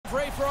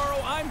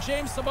I'm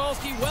James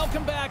Cebulski.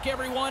 Welcome back,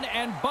 everyone,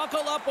 and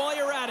buckle up while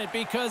you're at it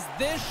because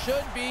this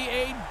should be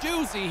a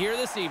doozy here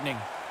this evening.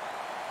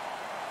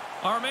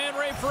 Our man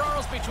Ray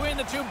Ferraro's between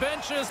the two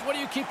benches. What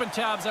are you keeping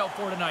tabs out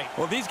for tonight?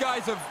 Well, these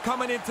guys have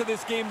coming into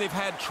this game. They've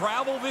had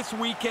travel this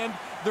weekend.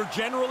 They're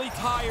generally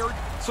tired,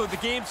 so the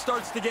game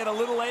starts to get a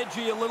little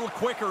edgy, a little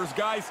quicker as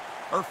guys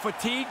are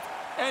fatigued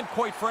and,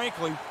 quite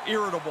frankly,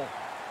 irritable.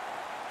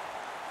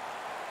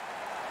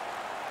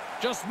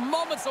 Just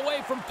moments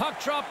away from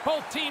puck drop.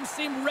 Both teams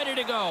seem ready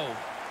to go.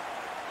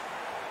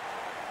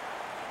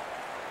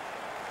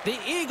 The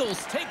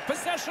Eagles take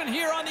possession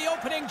here on the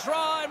opening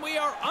draw, and we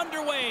are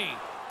underway.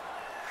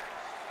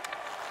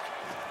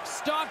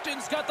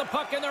 Stockton's got the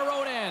puck in their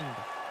own end.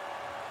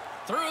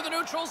 Through the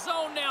neutral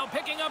zone now,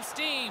 picking up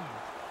steam.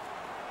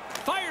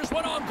 Fires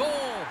one on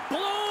goal.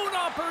 Blown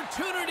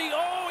opportunity.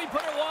 Oh, he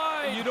put it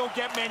wide. You don't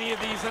get many of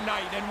these a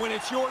night, and when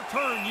it's your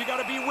turn, you got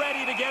to be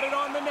ready to get it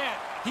on the net.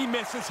 He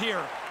misses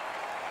here.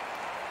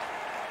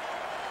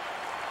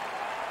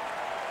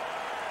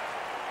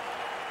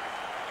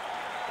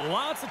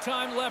 Lots of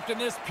time left in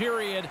this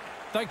period.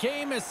 The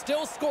game is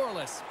still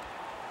scoreless.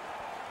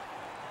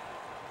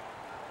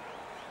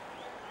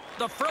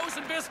 The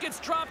frozen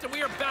biscuits dropped, and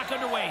we are back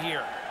underway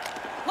here.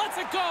 Let's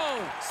it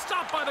go!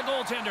 Stopped by the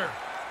goaltender.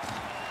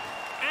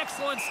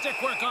 Excellent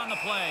stick work on the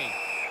play.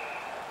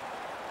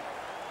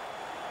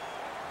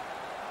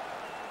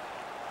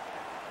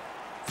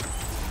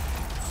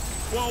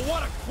 Well,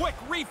 what a quick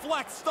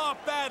reflex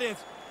stop that is.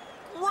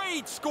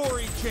 Great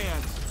scoring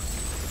chance.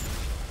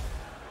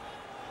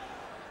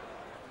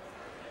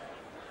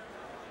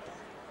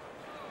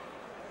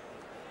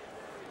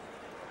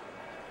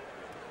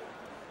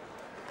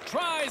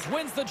 Tries,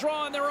 wins the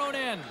draw on their own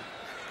end.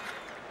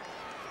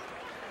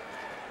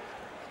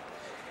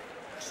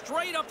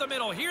 Straight up the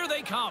middle. Here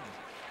they come.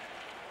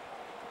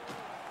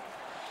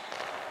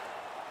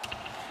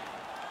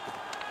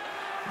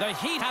 The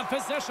Heat have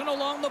possession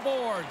along the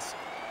boards.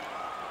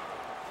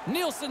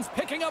 Nielsen's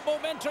picking up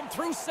momentum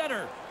through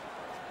center.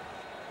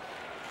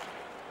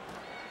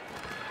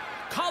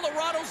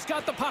 Colorado's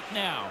got the puck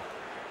now.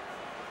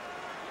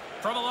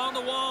 From along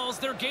the walls,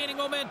 they're gaining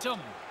momentum.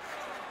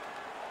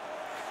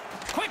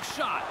 Quick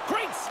shot.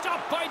 Great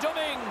stop by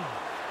Domingue.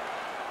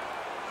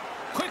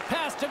 Quick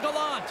pass to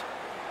Gallant.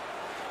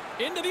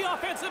 Into the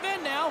offensive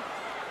end now.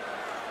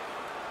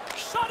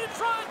 Shot in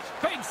front.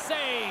 Big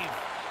save.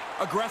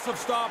 Aggressive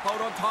stop out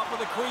on top of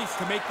the crease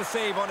to make the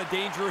save on a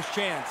dangerous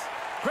chance.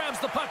 Grabs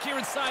the puck here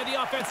inside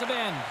the offensive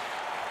end.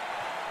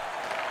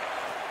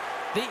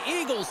 The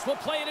Eagles will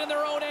play it in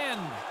their own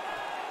end.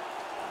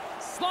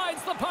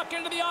 Slides the puck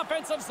into the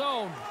offensive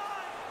zone.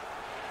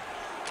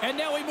 And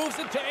now he moves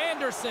it to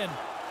Anderson.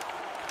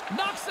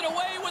 Knocks it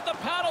away with the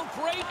paddle.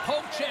 Great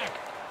poke check.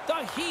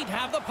 The Heat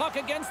have the puck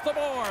against the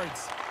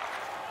boards.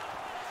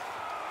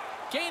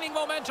 Gaining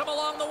momentum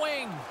along the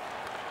wing.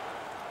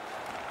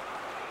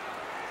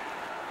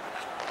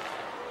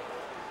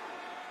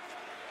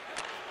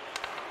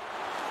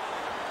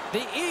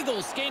 The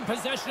Eagles gain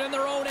possession in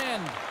their own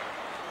end.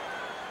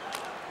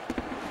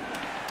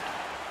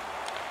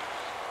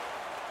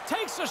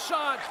 Takes a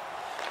shot.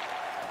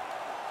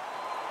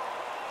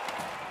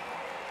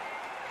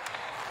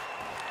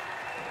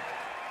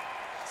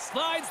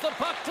 Slides the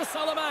puck to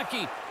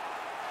Salamaki.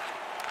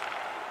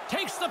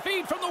 Takes the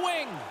feed from the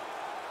wing.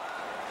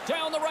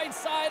 Down the right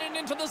side and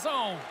into the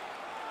zone.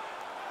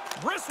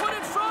 Wrist one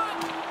in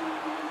front.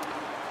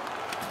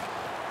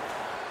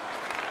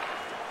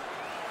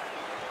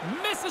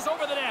 Misses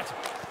over the net.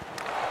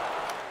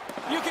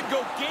 You can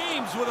go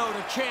games without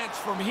a chance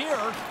from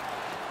here.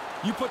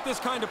 You put this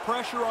kind of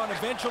pressure on,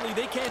 eventually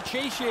they can't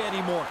chase you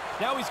anymore.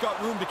 Now he's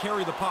got room to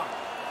carry the puck.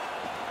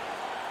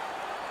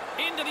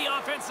 Into the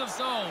offensive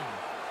zone.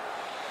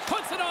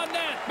 Puts it on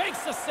net. Makes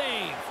the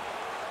save.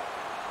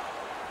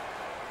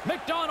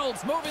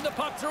 McDonald's moving the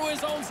puck through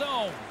his own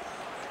zone.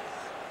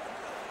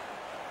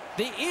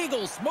 The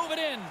Eagles move it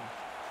in.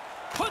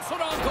 Puts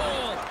it on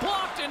goal.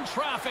 Blocked in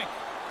traffic.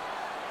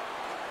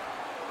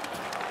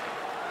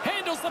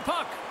 Handles the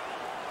puck.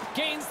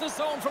 Gains the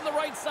zone from the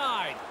right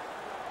side.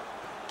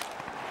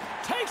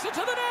 Takes it to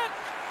the net.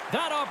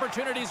 That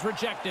opportunity's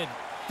rejected.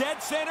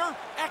 Dead center.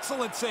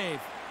 Excellent save.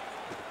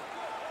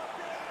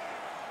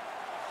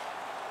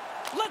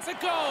 Lets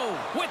it go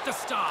with the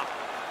stop.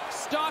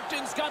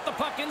 Stockton's got the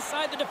puck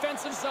inside the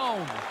defensive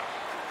zone.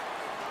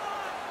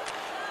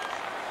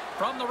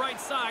 From the right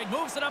side,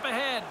 moves it up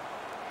ahead.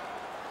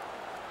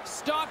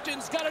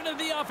 Stockton's got it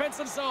into the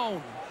offensive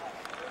zone.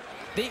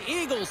 The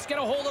Eagles get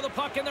a hold of the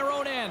puck in their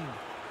own end.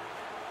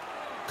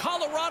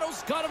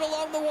 Colorado's got it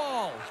along the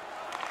wall.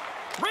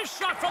 Wrist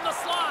shot from the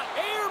slot.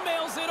 Air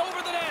mails it over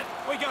the net.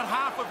 We got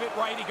half of it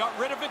right. He got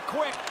rid of it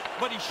quick,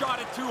 but he shot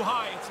it too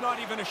high. It's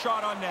not even a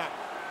shot on net.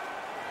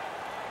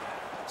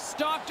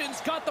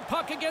 Stockton's got the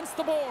puck against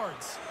the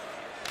boards.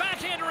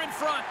 Backhander in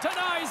front.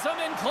 Denies him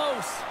in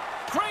close.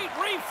 Great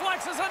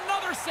reflexes.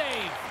 Another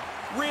save.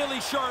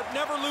 Really sharp.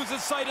 Never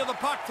loses sight of the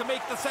puck to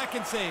make the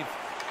second save.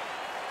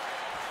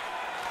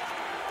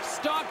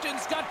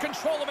 Stockton's got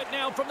control of it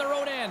now from their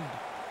own end.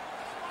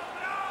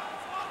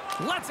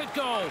 Lets it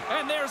go,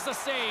 and there's the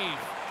save.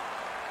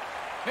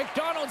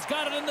 McDonald's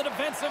got it in the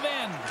defensive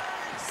end.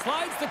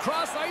 Slides the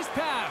cross-ice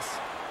pass.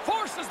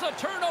 Forces the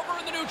turnover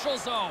in the neutral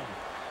zone.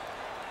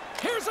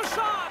 Here's a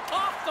shot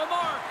off the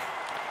mark.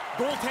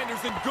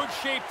 Goaltender's in good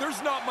shape.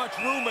 There's not much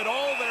room at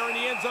all there, and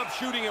he ends up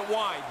shooting it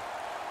wide.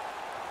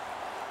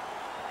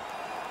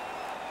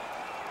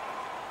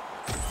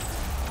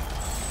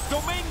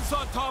 Dominguez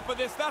on top of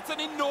this. That's an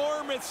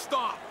enormous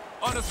stop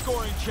on a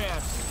scoring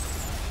chance.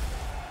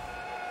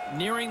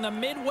 Nearing the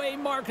midway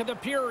mark of the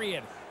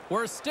period.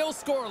 We're still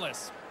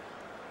scoreless.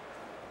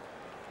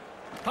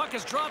 Puck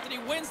is dropped and he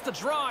wins the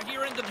draw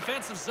here in the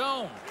defensive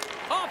zone.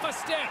 Off a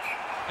stick.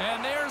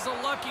 And there's a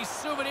lucky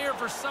souvenir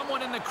for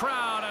someone in the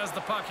crowd as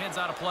the puck heads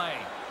out of play.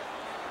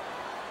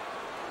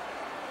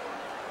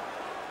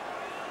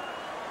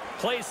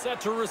 Play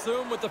set to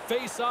resume with the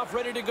face-off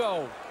ready to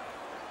go.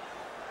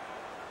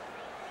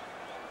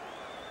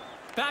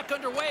 Back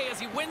underway as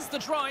he wins the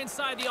draw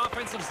inside the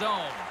offensive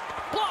zone.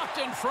 Blocked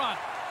in front.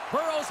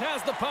 Burrows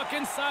has the puck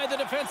inside the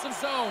defensive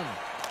zone.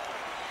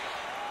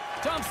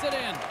 Dumps it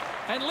in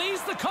and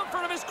leaves the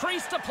comfort of his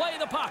crease to play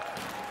the puck.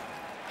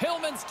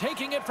 Hillman's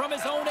taking it from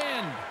his own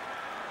end.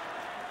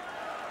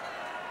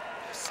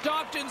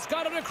 Stockton's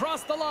got it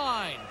across the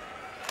line.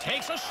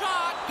 Takes a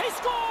shot. He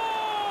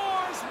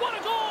scores! What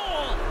a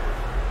goal!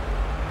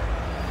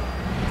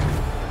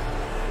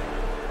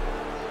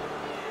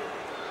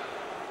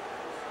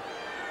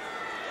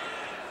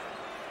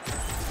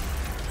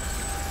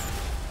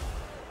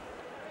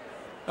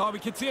 Oh, we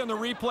can see on the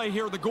replay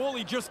here, the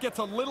goalie just gets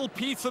a little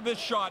piece of this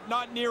shot,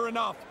 not near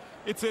enough.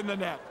 It's in the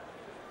net.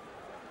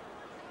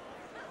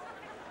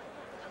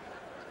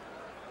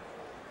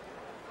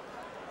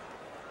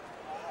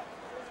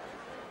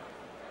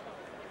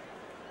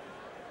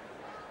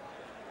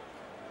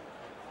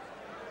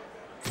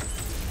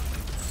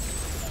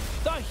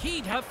 The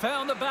Heat have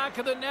found the back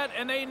of the net,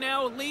 and they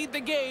now lead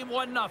the game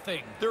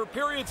 1-0. There are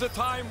periods of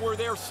time where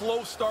they're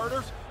slow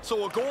starters,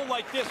 so a goal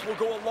like this will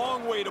go a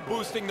long way to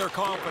boosting their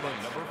confidence.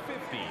 Number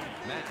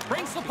 50.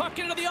 Brings the puck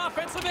into the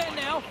offensive end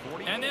now,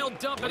 and they'll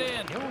dump it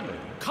in.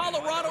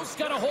 Colorado's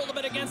got a hold of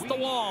it against the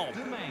wall.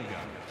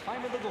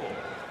 Time of the goal,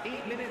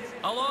 8 minutes.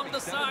 Along the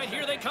side,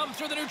 here they come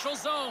through the neutral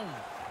zone.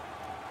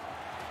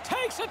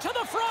 Takes it to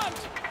the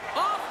front.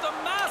 Off the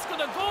mask of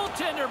the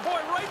goaltender.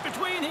 Boy, right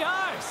between the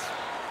eyes.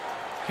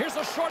 Here's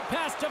a short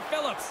pass to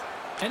Phillips.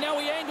 And now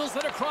he angles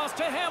it across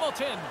to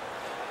Hamilton.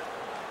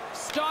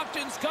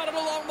 Stockton's got it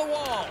along the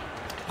wall.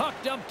 Puck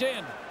dumped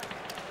in.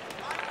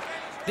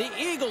 The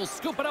Eagles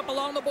scoop it up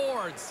along the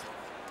boards.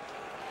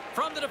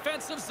 From the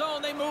defensive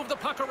zone, they move the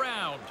puck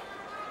around.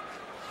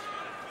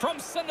 From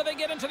center, they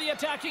get into the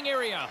attacking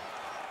area.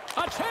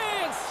 A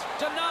chance!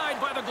 Denied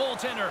by the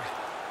goaltender.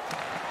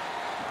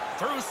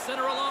 Through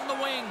center along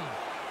the wing.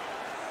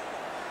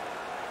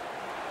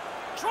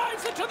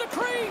 Drives it to the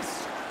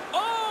crease.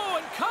 Oh,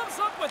 and comes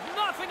up with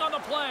nothing on the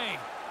play.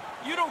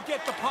 You don't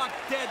get the puck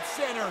dead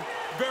center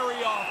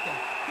very often.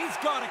 He's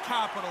got to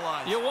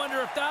capitalize. You wonder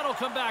if that'll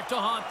come back to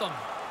haunt them.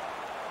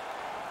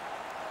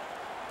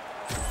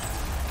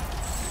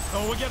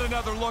 Oh, we'll get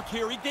another look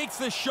here. He takes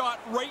this shot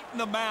right in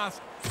the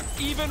mask.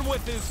 Even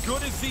with as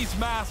good as these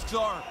masks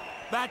are,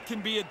 that can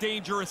be a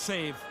dangerous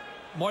save.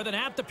 More than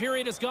half the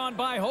period has gone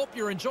by. Hope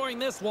you're enjoying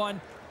this one.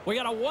 We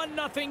got a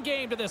 1-0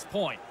 game to this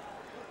point.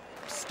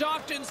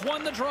 Stockton's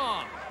won the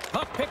draw.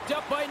 Puck picked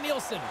up by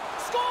Nielsen.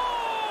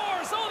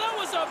 Scores! Oh, that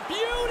was a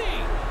beauty!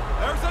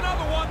 There's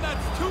another one.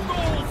 That's 2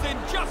 goals in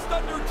just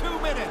under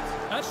 2 minutes.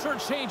 That sure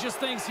changes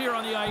things here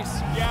on the ice.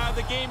 Yeah,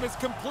 the game has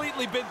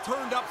completely been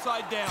turned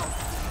upside down.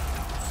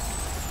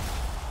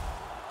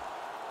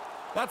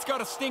 That's got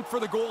to stink for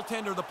the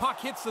goaltender. The puck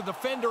hits the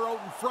defender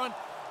out in front.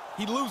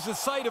 He loses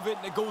sight of it,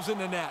 and it goes in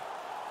the net.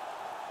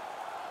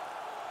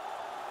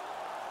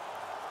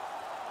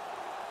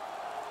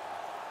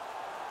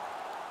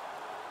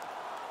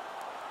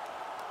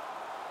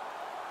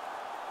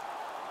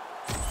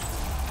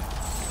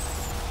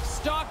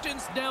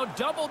 Stockton's now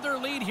doubled their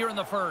lead here in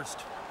the first.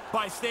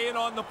 By staying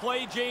on the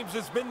play, James,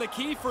 has been the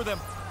key for them.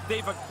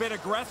 They've been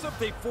aggressive.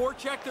 They've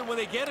forechecked, and when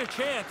they get a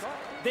chance,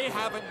 they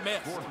haven't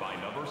missed. Scored by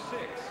number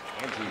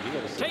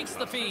 6. Takes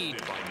the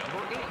feed. By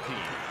number 18.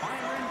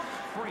 Byron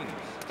Springs.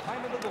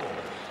 Time of the goal,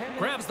 10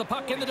 Grabs the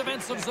puck in the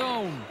defensive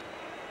zone.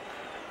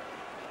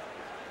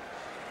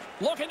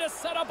 Looking to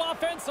set up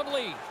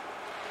offensively.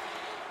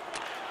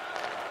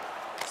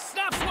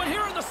 Snaps one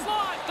here in the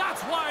slot.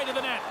 That's wide of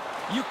the net.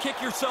 You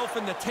kick yourself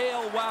in the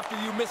tail after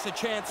you miss a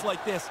chance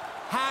like this.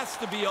 Has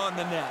to be on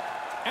the net.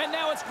 And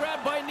now it's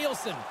grabbed by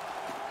Nielsen.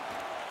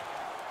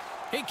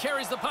 He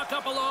carries the puck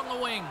up along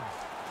the wing.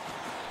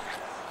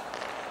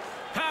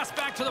 Pass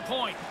back to the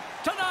point.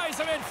 Denies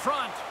him in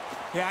front.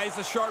 Yeah, he's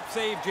a sharp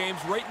save, James.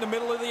 Right in the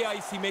middle of the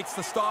ice, he makes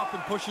the stop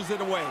and pushes it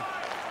away.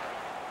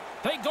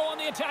 They go on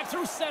the attack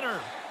through center.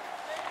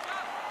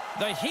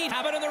 The Heat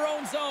have it in their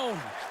own zone.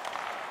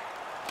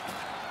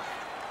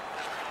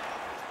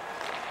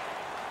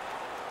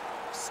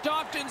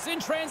 Stockton's in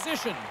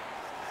transition.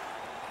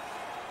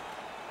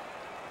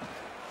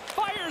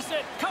 Fires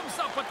it. Comes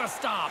up with the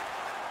stop.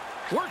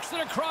 Works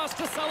it across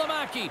to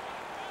Salamaki.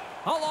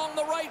 Along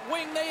the right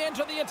wing, they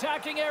enter the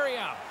attacking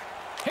area.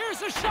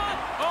 Here's a shot.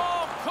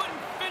 Oh, couldn't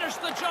finish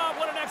the job.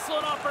 What an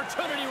excellent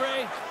opportunity,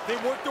 Ray. They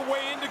worked their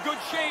way into good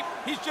shape.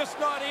 He's just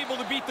not able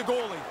to beat the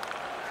goalie.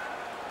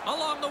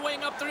 Along the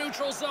wing up the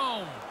neutral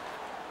zone.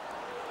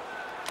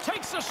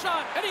 Takes a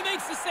shot, and he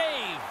makes the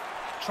save.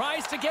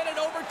 Tries to get it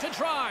over to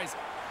Tries.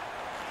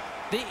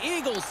 The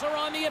Eagles are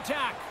on the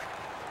attack.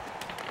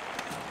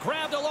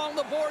 Grabbed along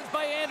the boards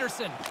by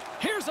Anderson.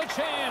 Here's a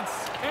chance,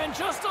 and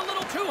just a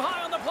little too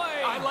high on the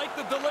play. I like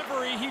the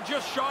delivery. He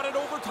just shot it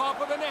over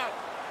top of the net.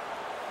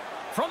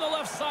 From the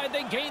left side,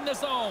 they gain the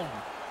zone.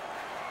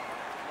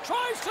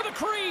 Drives to the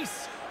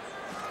crease.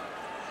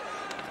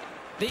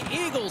 The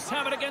Eagles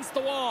have it against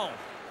the wall.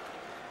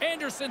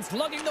 Anderson's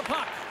lugging the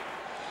puck.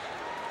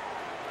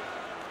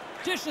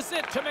 Dishes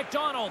it to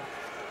McDonald.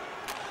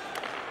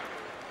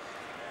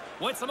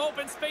 With some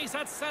open space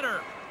at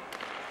center.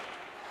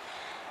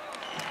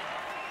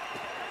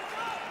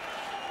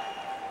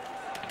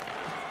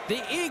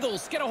 The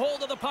Eagles get a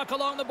hold of the puck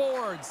along the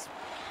boards.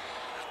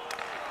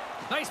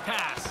 Nice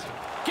pass.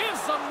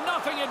 Gives them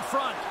nothing in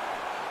front.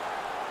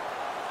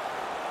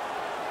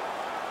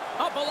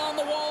 Up along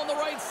the wall on the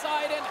right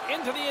side and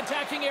into the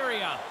attacking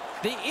area.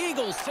 The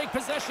Eagles take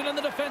possession in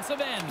the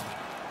defensive end.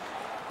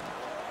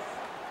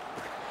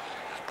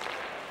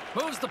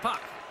 Moves the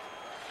puck.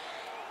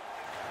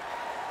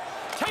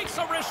 Takes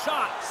a wrist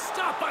shot.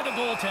 Stopped by the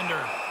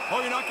goaltender. Oh,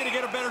 you're not going to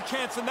get a better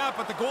chance than that,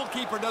 but the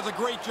goalkeeper does a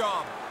great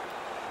job.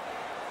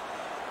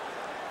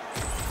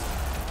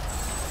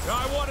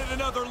 I wanted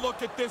another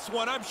look at this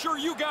one. I'm sure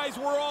you guys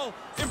were all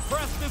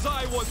impressed as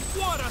I was.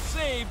 What a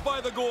save by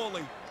the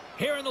goalie.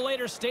 Here in the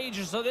later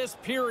stages of this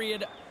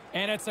period,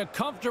 and it's a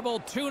comfortable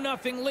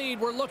 2-0 lead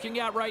we're looking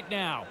at right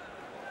now.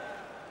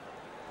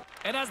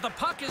 And as the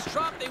puck is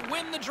dropped, they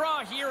win the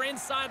draw here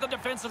inside the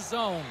defensive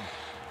zone.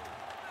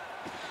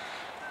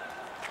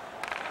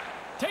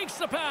 Takes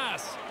the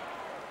pass.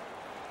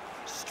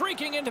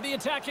 Streaking into the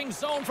attacking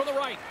zone from the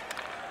right.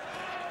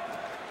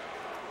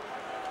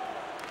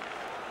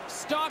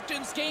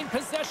 Stockton's gained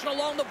possession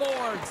along the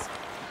boards.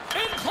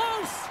 In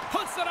close.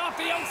 Puts it off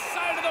the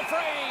outside of the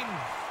frame.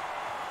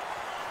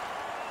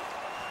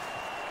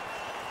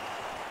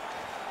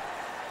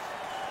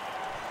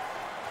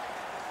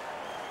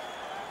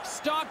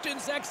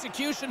 Stockton's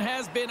execution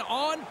has been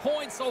on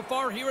point so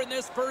far here in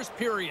this first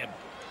period.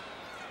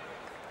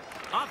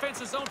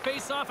 Offensive zone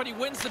face-off, and he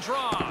wins the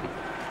draw.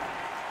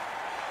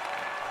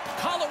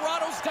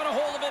 Colorado's got a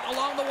hold of it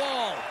along the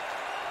wall.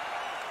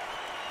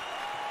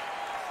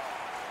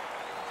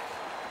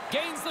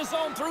 Gains the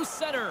zone through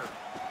center.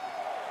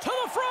 To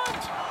the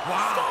front.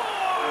 Wow.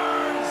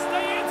 Scores!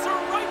 They answer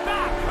right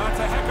back. That's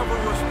a heck of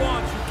a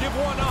response. You give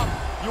one up,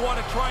 you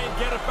want to try and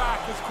get it back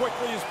as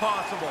quickly as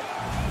possible.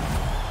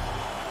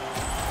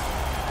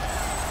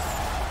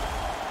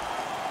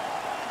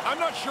 I'm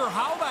not sure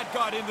how that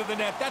got into the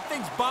net. That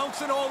thing's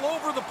bouncing all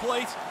over the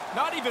place.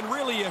 Not even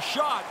really a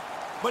shot,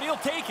 but he'll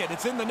take it.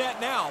 It's in the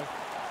net now.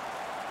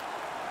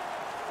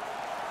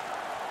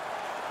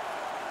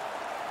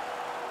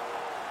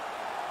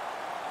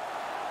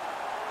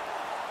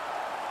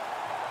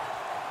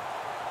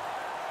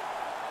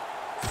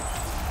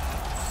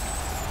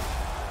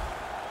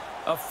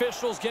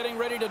 Officials getting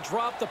ready to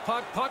drop the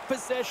puck. Puck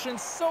possession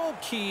so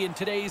key in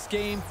today's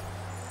game.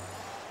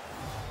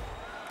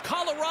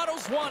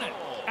 Colorado's won it.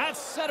 At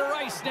center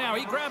ice now.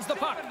 He grabs the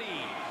puck.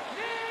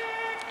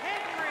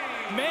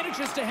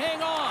 Manages to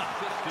hang on.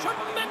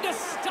 Tremendous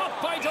stop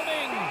by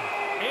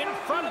Domingue. In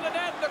front of the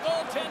net, the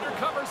goaltender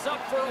covers up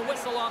for a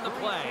whistle on the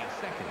play.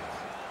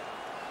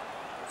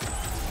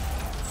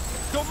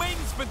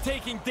 Domingue's been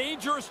taking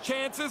dangerous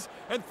chances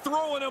and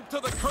throwing them to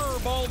the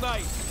curb all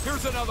night.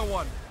 Here's another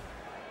one.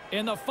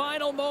 In the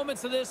final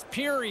moments of this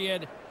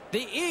period,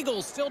 the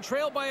Eagles still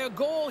trail by a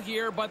goal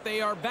here, but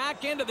they are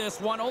back into this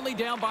one, only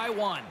down by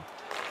 1.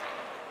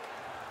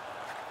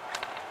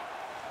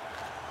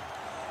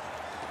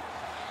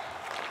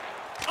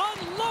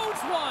 Unloads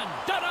one.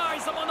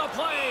 Denies him on the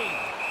play.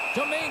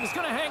 Domingue's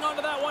going to hang on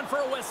to that one for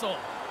a whistle.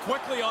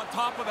 Quickly on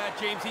top of that,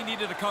 James. He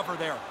needed a cover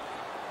there.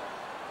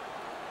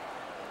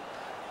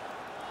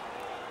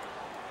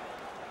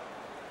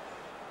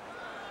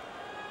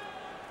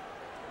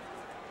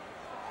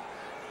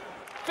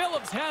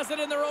 Phillips has it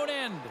in their own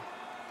end.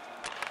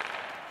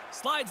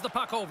 Slides the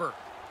puck over.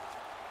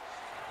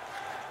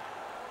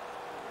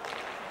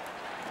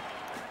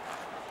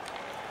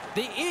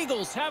 The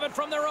Eagles have it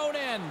from their own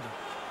end.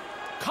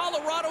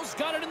 Colorado's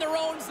got it in their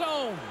own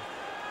zone.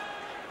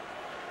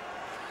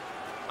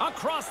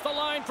 Across the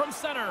line from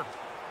center.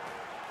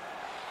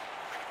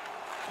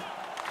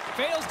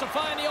 Fails to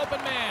find the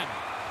open man.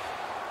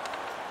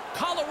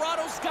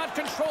 Colorado's got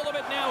control of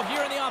it now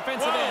here in the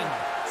offensive end.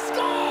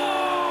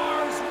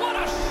 Scores! What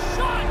a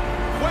shot!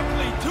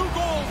 Quickly, 2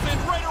 goals in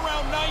right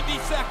around 90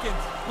 seconds.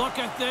 Look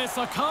at this,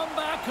 a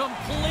comeback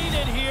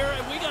completed here,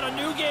 and we got a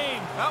new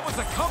game. That was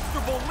a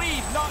comfortable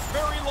lead not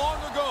very long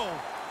ago.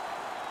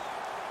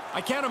 I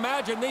can't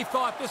imagine they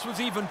thought this was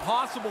even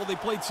possible. They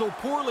played so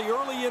poorly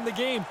early in the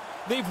game.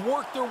 They've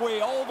worked their way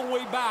all the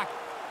way back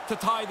to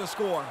tie the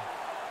score.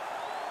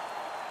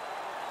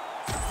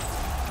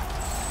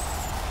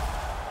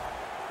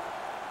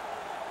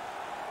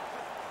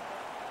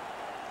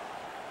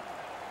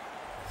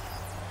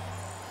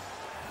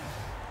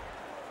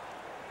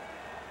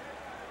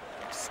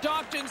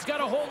 Stockton's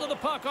got a hold of the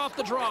puck off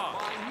the draw.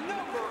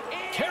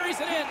 Carries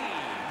it in.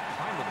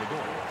 Time of the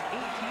goal,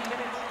 18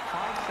 minutes,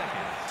 5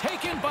 seconds.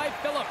 Taken by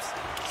Phillips.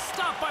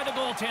 Stopped by the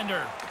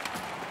goaltender.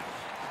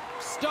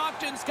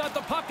 Stockton's got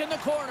the puck in the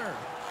corner.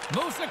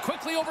 Moves it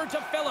quickly over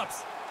to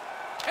Phillips.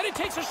 And he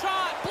takes a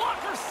shot.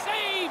 Blocker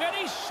save. And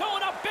he's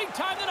showing up big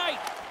time tonight.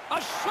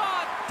 A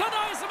shot.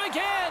 Denies him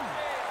again.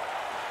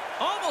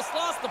 Almost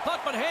lost the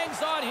puck, but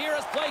hangs on here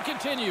as play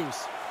continues.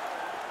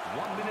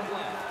 1 minute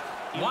left.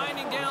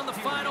 Winding down the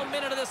final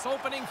minute of this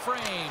opening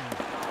frame.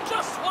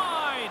 Just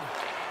wide.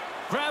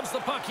 Grabs the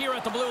puck here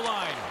at the blue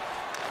line.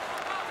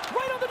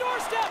 Right on the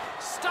doorstep.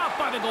 Stopped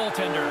by the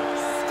goaltender.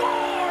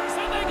 Scores,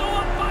 and they go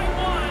up by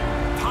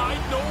 1.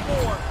 Tied no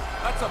more.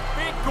 That's a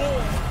big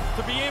goal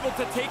to be able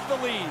to take the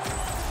lead.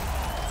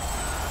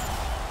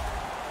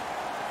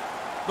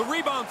 The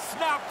rebound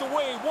snapped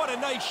away. What a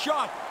nice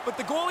shot. But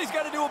the goalie's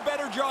got to do a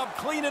better job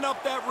cleaning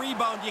up that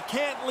rebound. You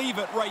can't leave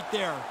it right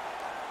there.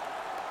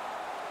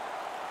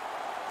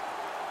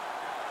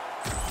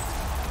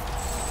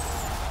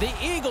 The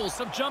Eagles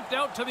have jumped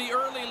out to the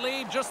early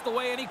lead just the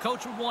way any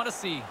coach would want to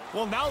see.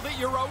 Well, now that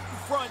you're out in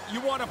front, you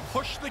want to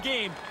push the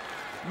game.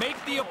 Make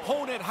the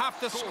opponent have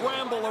to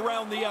scramble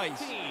around the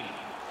ice.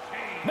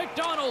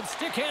 McDonald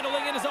stick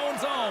handling in his own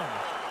zone.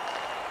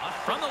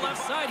 From the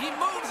left side, he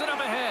moves it up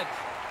ahead.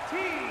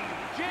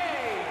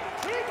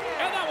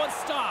 And that one's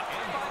stopped.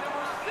 And by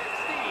number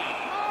 60,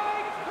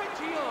 Mike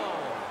Riccio.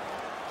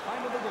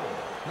 Time of the goal,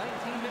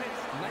 19 minutes,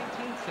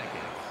 19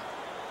 seconds.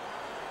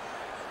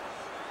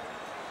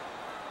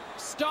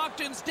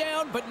 Stockton's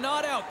down, but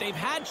not out. They've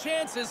had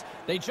chances.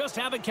 They just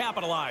haven't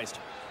capitalized.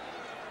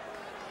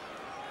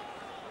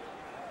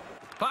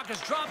 Puck is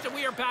dropped, and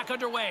we are back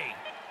underway.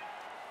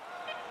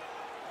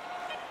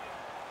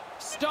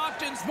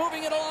 Stockton's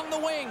moving it along the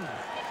wing.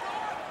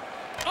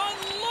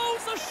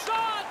 Unloads a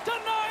shot.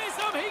 Denies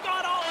him. He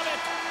got all of it.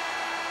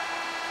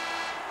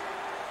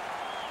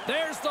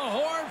 There's the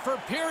horn for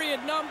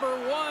period number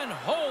 1.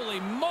 Holy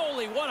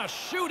moly, what a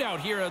shootout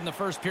here in the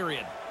first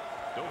period.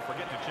 Don't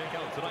forget to check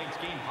out tonight's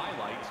game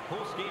highlights,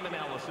 post-game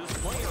analysis,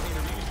 player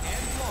interviews,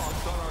 and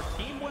vlogs on our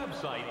team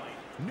website.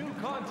 New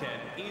content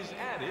is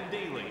added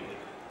daily.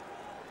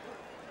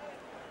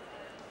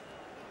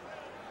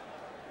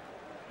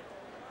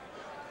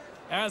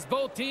 As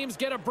both teams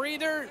get a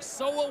breather,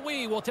 so will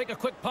we. We'll take a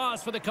quick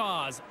pause for the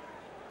cause.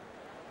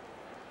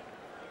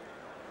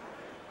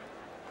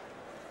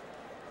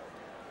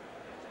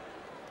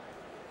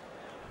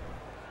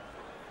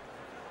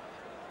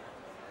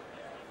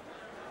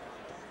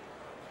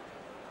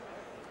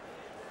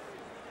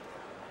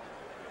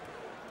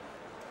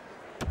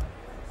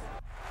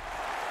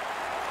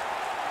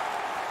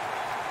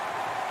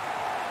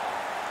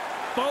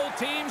 Both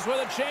teams with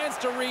a chance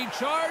to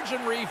recharge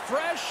and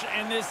refresh,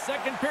 and this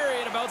second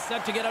period about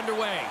set to get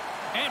underway.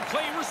 And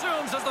play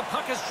resumes as the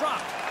puck is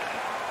dropped.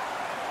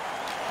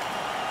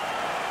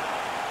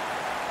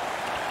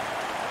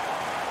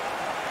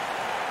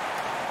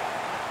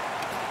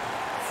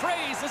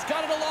 Fraze has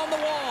got it along the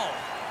wall.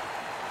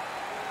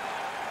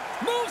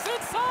 Moves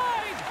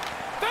inside.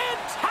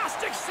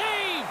 Fantastic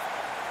save.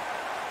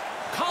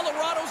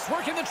 Colorado's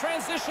working the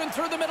transition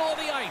through the middle of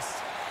the ice.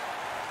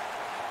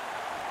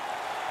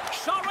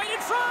 Shot right in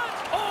front.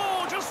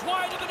 Oh, just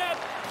wide of the net.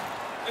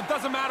 It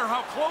doesn't matter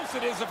how close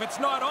it is. If it's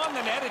not on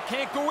the net, it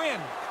can't go in.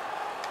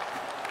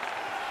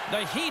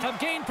 The Heat have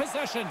gained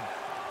possession.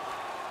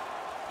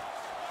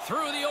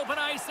 Through the open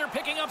ice, they're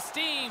picking up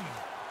steam.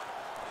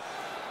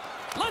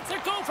 Lets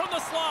it go from the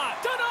slot.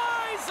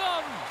 Denies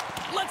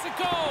him. Lets it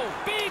go.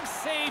 Big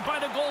save by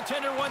the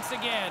goaltender once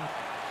again.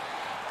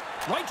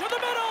 Right to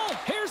the middle.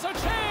 Here's a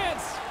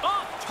chance.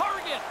 Off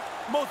target.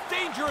 Most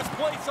dangerous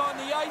place on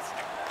the ice,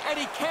 and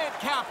he can't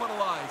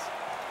capitalize.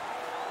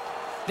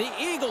 The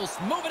Eagles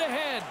move it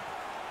ahead.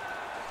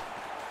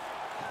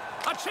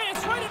 A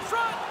chance right in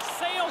front.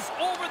 Sails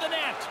over the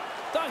net.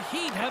 The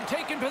Heat have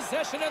taken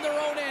possession in their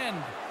own end.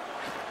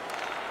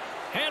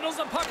 Handles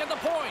the puck at the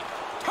point.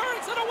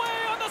 Turns it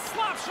away on the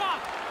slap shot.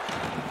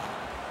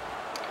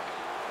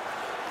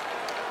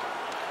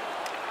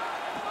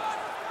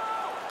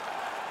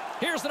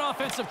 Here's an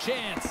offensive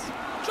chance.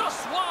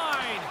 Just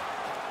wide.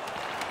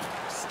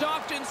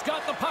 Stockton's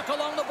got the puck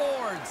along the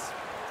boards.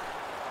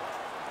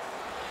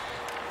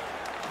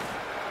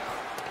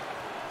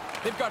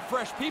 They've got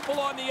fresh people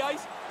on the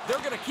ice. They're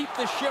going to keep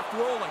this shift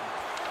rolling.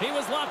 He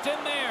was locked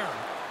in there.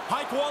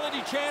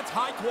 High-quality chance,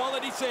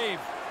 high-quality save.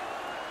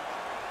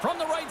 From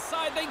the right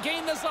side, they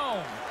gain the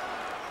zone.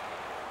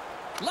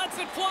 Lets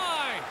it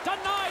fly.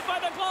 Denied by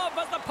the glove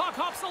as the puck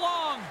hops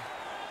along.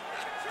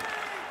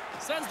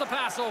 Sends the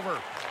pass over.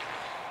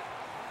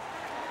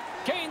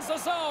 Gains the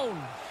zone.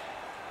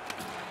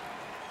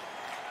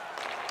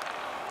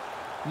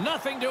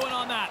 Nothing doing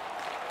on that.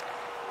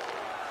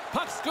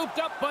 Puck scooped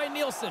up by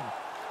Nielsen.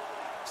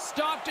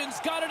 Stockton's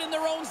got it in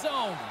their own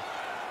zone.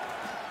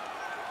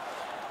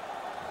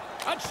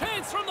 A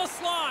chance from the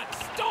slot.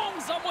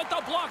 Stones them with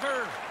the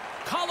blocker.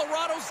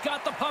 Colorado's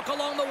got the puck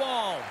along the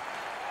wall.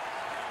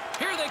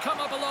 Here they come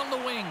up along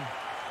the wing.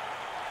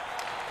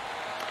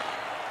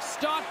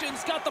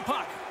 Stockton's got the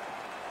puck.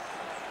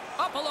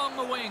 Up along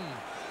the wing.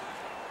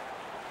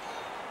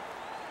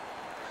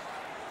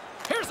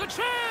 Here's a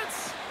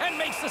chance! And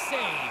makes the save.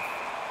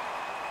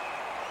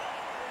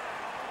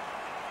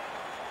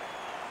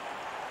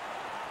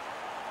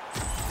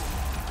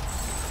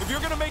 If you're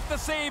going to make the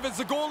save as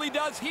the goalie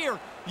does here,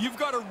 you've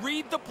got to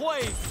read the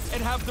play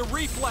and have the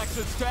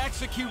reflexes to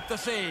execute the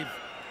save.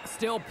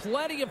 Still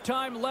plenty of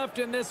time left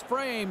in this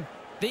frame.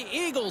 The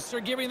Eagles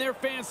are giving their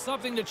fans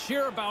something to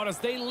cheer about as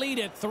they lead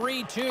it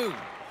 3-2.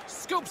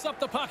 Scoops up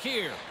the puck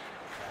here.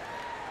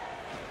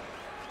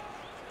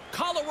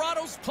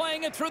 Colorado's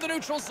playing it through the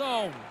neutral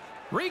zone.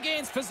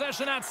 Regains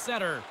possession at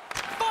center.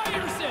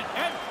 Fires it,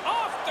 and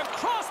off the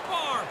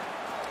crossbar.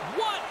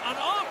 What an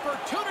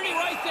opportunity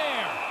right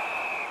there.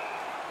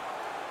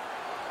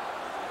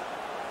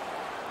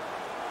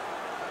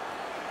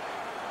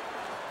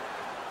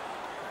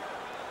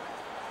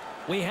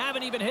 We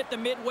haven't even hit the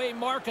midway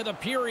mark of the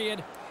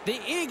period. The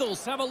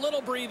Eagles have a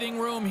little breathing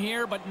room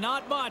here, but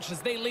not much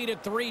as they lead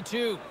it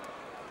 3-2.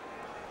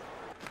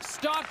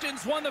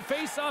 Stockton's won the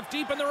faceoff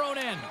deep in their own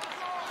end.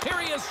 Here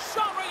he is,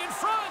 shot right in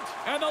front,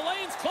 and the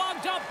lane's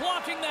clogged up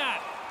blocking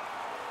that.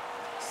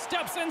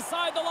 Steps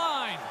inside the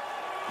line.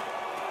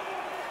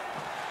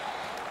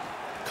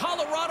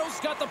 Colorado's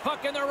got the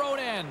puck in their own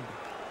end.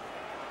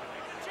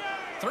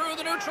 Through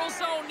the neutral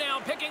zone now,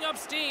 picking up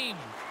steam.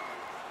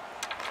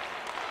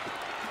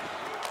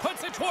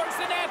 Puts it towards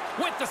the net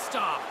with the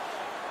stop.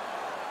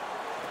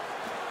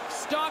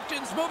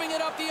 Stockton's moving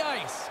it up the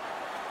ice.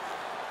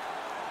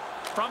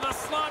 From the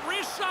slot,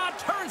 wrist shot,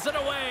 turns it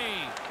away.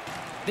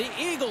 The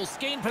Eagles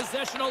gain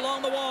possession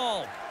along the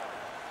wall.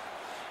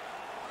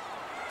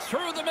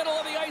 Through the middle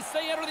of the ice,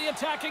 they enter the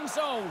attacking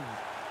zone.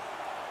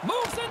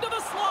 Moves into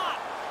the slot.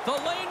 The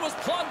lane was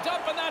plugged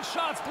up and that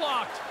shot's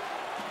blocked.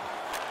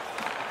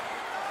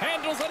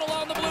 Handles it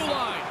along the blue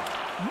line.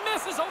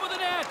 Misses over the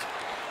net.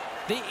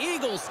 The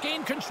Eagles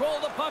gain control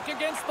of the puck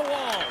against the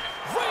wall.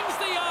 Rings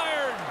the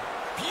iron.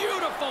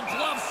 Beautiful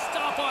glove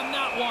stop on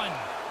that one.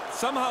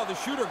 Somehow the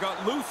shooter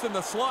got loose in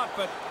the slot,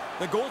 but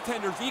the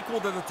goaltender's equal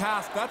to the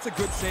task. That's a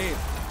good save.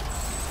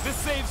 This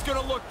save's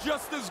going to look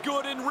just as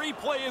good in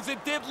replay as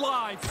it did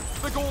live.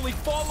 The goalie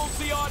follows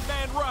the odd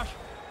man rush,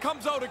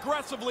 comes out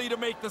aggressively to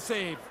make the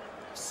save.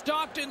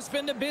 Stockton's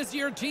been the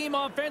busier team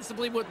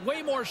offensively with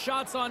way more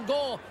shots on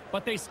goal,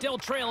 but they still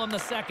trail in the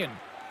second.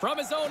 From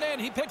his own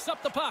end, he picks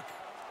up the puck.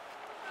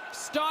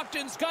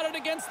 Stockton's got it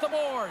against the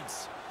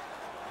boards.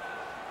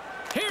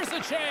 Here's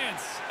a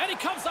chance, and he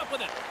comes up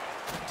with it.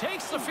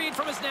 Takes the feed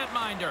from his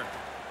netminder.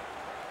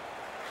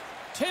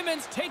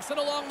 Timmins takes it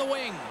along the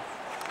wing.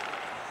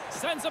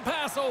 Sends a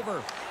pass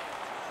over.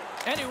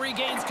 And he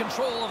regains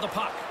control of the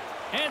puck.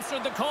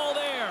 Answered the call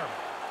there.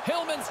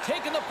 Hillman's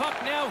taking the puck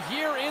now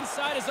here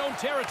inside his own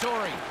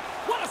territory.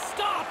 What a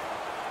stop!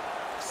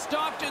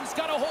 Stockton's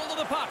got a hold of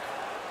the puck.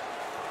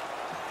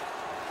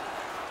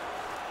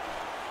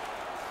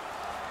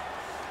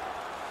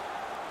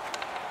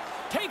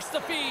 Takes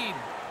the feed.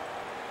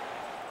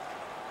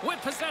 With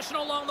possession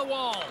along the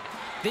wall.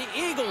 The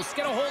Eagles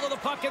get a hold of the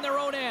puck in their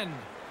own end.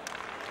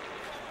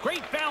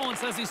 Great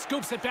balance as he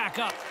scoops it back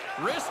up.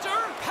 Wrister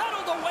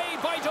paddled away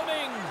by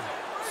Domingue.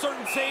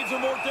 Certain saves are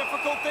more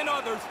difficult than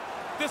others.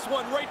 This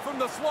one right from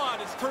the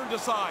slot is turned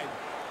aside.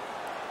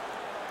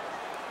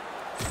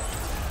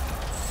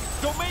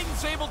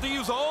 Domingue's able to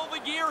use all the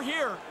gear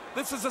here.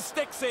 This is a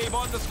stick save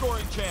on the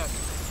scoring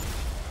chance.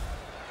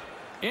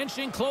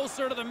 Inching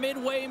closer to the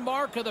midway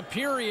mark of the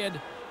period.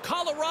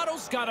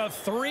 Colorado's got a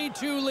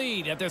 3-2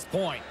 lead at this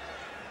point.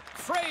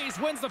 Fraze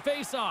wins the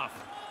faceoff.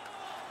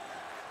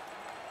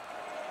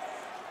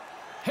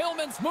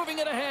 Hillman's moving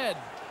it ahead.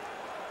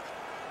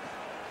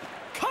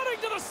 Cutting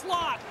to the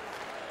slot.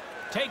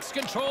 Takes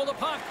control of the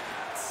puck.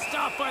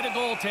 Stopped by the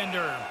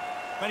goaltender.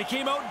 And he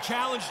came out and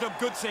challenged him.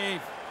 Good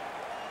save.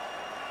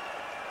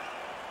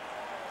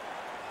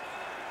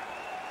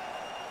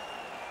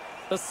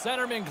 The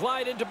centermen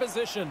glide into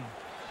position.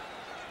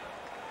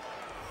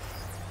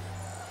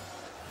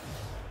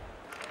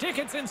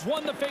 Dickinson's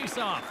won the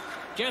faceoff.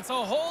 Gets a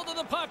hold of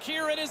the puck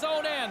here at his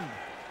own end.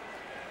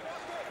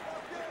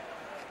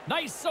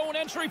 Nice zone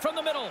entry from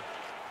the middle.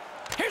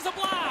 Here's a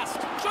blast.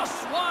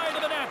 Just wide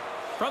of the net.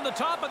 From the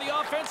top of the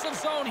offensive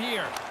zone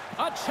here.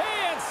 A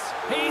chance.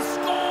 He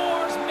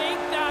scores.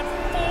 Make that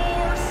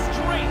 4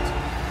 straight.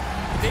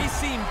 They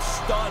seem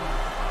stunned.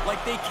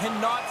 Like they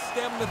cannot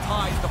stem the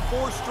tide. The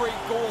 4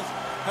 straight goals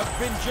have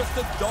been just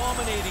a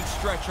dominating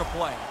stretch of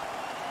play.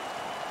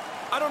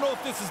 I don't know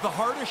if this is the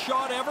hardest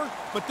shot ever,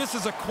 but this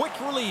is a quick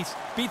release.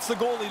 Beats the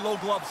goalie low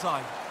glove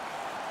side.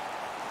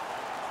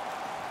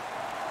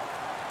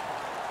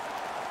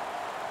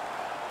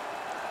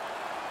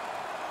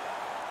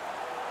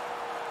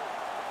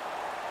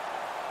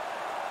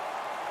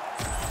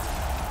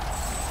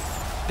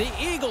 The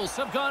Eagles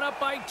have gone up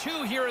by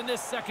 2 here in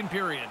this second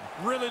period.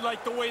 Really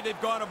like the way they've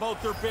gone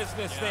about their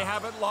business. They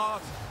haven't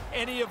lost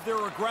any of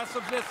their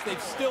aggressiveness.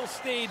 They've still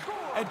stayed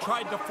and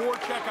tried to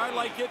forecheck. I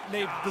like it, and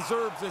they've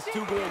deserved this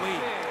 2-goal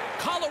lead.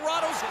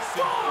 Colorado's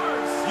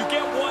scores! You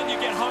get one, you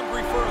get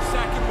hungry for a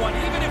second one.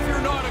 Even if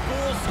you're not a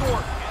goal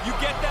scorer, you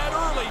get that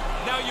early.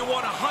 Now you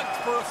want to hunt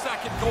for a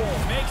second goal.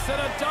 Makes it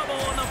a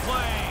double on the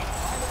play.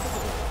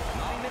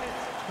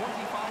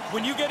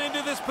 When you get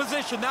into this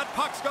position, that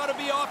puck's got to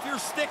be off your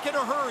stick in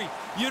a hurry.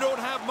 You don't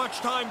have much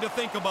time to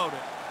think about it.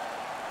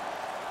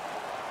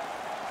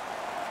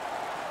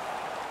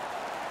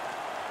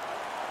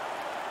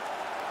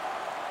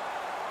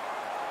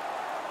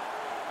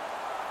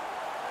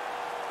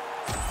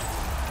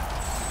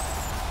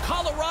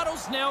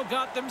 Colorado's now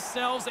got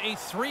themselves a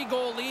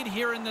 3-goal lead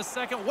here in the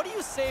second. What do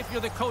you say if you're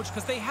the coach?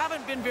 Because they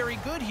haven't been very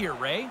good here,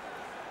 Ray.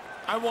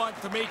 I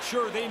want to make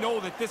sure they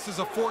know that this is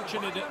a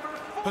fortunate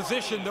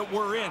position that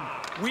we're in.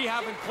 We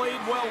haven't played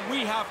well. We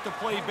have to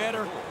play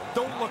better.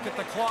 Don't look at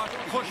the clock.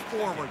 Push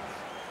forward.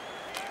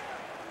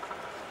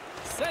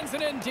 Sends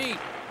it in deep.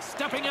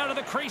 Stepping out of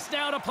the crease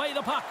now to play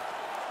the puck.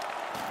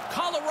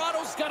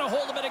 Colorado's got a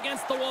hold of it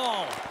against the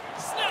wall.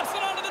 Snaps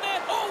it onto the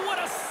net. Oh, what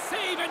a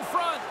save in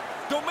front.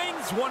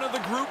 Domingue's one of the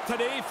group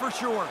today for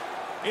sure.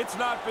 It's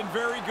not been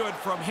very good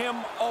from him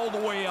all the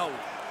way out.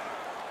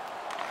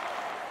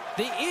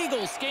 The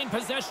Eagles gain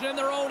possession in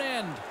their own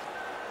end.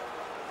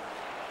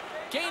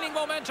 Gaining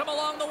momentum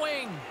along the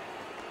wing.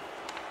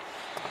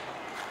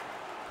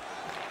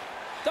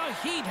 The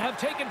Heat have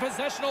taken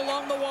possession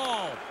along the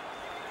wall.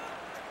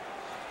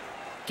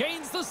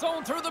 Gains the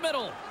zone through the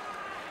middle.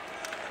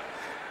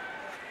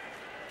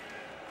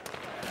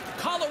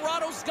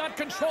 Colorado's got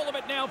control of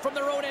it now from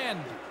their own end.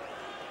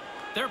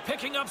 They're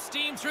picking up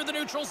steam through the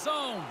neutral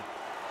zone.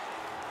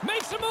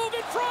 Makes a move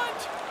in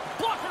front.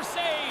 Blocker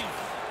save.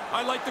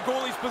 I like the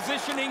goalie's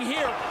positioning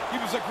here. He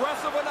was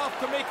aggressive enough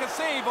to make a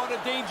save on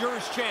a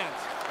dangerous chance.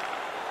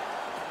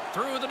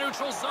 Through the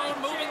neutral zone,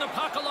 moving the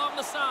puck along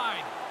the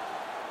side.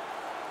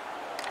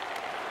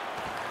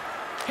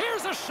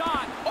 Here's a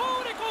shot.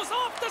 Oh, and it goes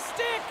off the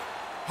stick.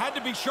 Had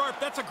to be sharp.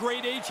 That's a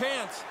grade A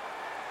chance.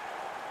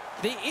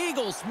 The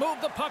Eagles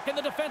move the puck in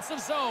the defensive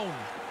zone.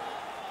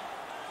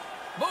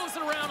 Moves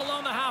it around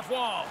along the half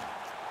wall.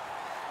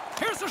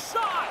 Here's a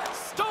shot.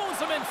 Stones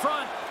him in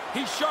front.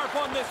 He's sharp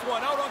on this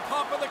one. Out on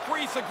top of the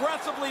crease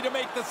aggressively to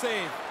make the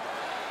save.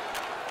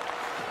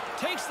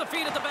 Takes the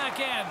feed at the back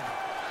end.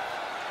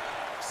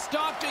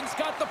 Stockton's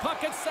got the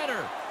puck at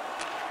center.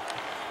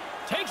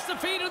 Takes the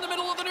feed in the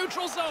middle of the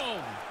neutral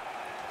zone.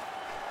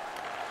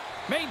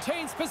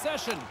 Maintains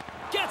possession.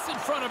 Gets in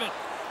front of it.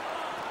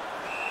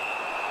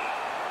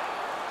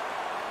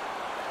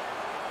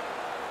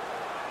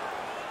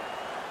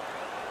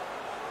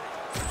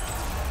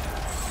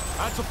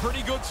 That's a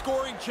pretty good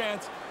scoring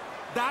chance.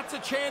 That's a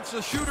chance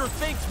the shooter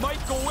thinks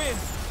might go in,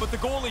 but the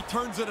goalie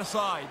turns it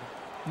aside.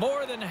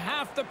 More than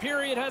half the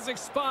period has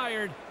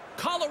expired.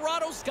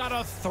 Colorado's got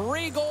a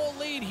 3-goal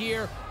lead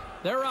here.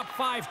 They're up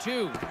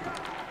 5-2.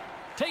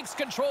 Takes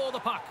control of the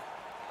puck.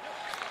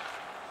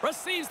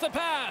 Receives the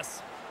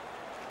pass.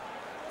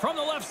 From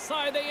the left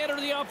side, they enter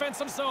the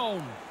offensive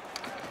zone.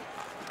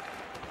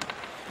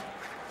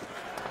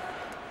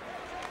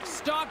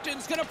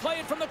 Stockton's going to play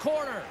it from the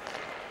corner.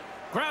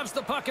 Grabs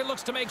the puck and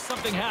looks to make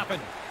something happen.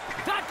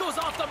 That goes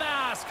off the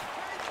mask.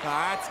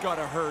 That's got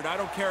to hurt. I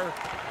don't care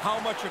how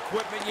much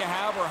equipment you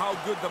have or how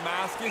good the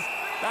mask is.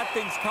 That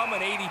thing's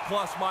coming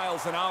 80-plus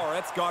miles an hour.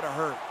 That's got to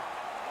hurt.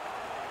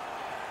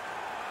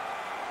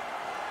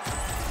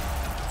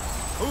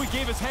 Oh, he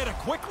gave his head a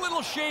quick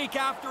little shake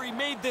after he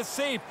made this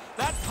save.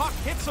 That puck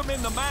hits him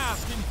in the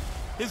mask, and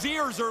his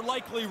ears are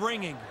likely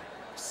ringing.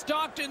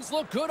 Stockton's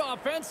look good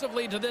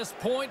offensively to this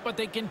point, but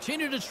they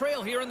continue to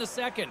trail here in the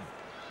second.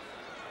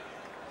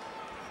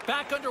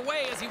 Back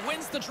underway as he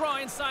wins the draw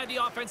inside the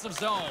offensive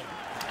zone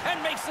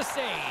and makes the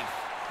save.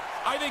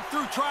 I think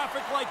through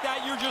traffic like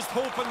that, you're just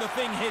hoping the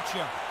thing hits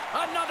you.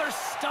 Another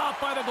stop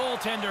by the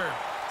goaltender.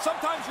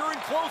 Sometimes you're in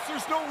close,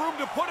 there's no room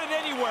to put it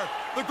anywhere.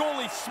 The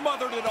goalie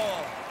smothered it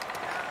all.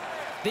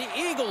 The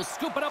Eagles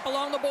scoop it up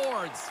along the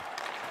boards.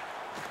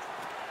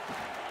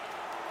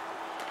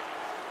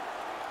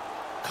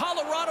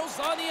 Colorado's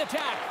on the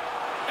attack.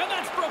 And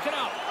that's broken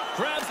up.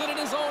 Grabs it in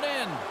his own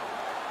end.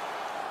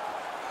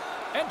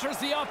 Enters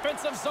the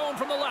offensive zone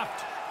from the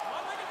left.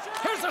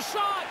 Here's a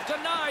shot.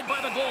 Denied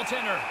by the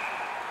goaltender.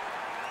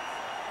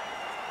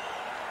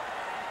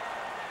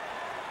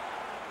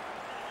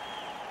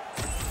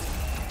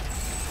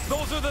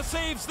 Those are the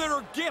saves that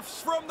are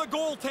gifts from the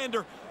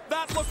goaltender.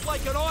 That looked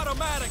like an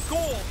automatic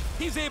goal.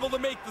 He's able to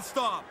make the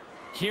stop.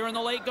 Here in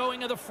the late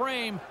going of the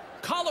frame,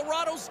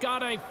 Colorado's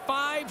got a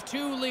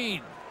 5-2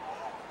 lead.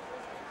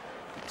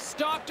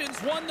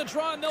 Stockton's won the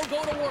draw, and they'll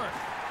go to work.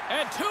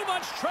 And too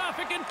much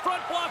traffic in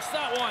front blocks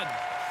that one.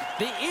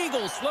 The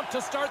Eagles look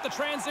to start the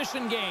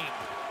transition game.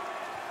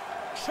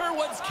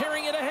 Sherwood's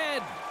carrying it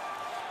ahead.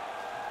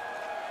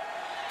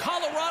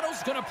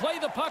 Colorado's going to play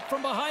the puck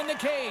from behind the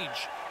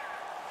cage.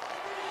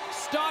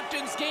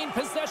 Stockton's gained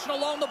possession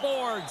along the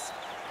boards.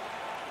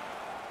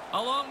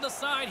 Along the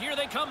side, here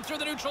they come through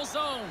the neutral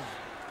zone.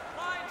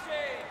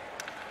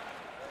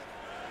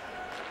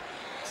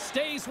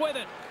 Stays with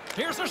it.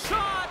 Here's a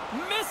shot.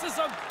 Misses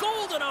a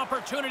golden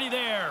opportunity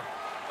there.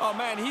 Oh,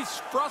 man, he's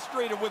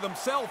frustrated with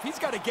himself. He's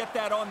got to get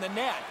that on the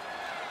net.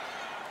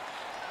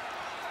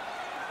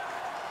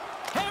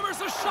 Hammers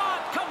a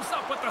shot. Comes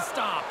up with the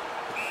stop.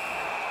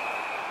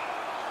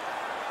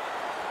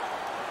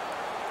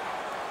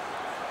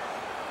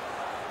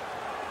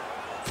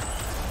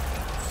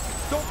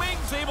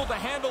 Domingue's able to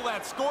handle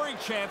that scoring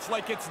chance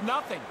like it's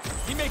nothing.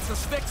 He makes a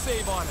stick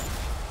save on it.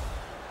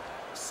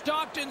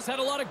 Stockton's had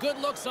a lot of good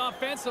looks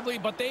offensively,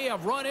 but they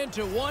have run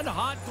into one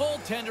hot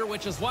goaltender,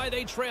 which is why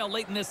they trail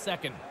late in this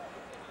second.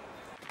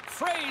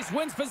 Fraze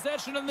wins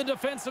possession in the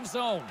defensive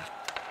zone.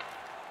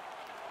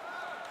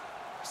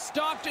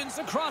 Stockton's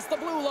across the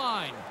blue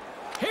line.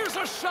 Here's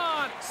a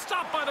shot.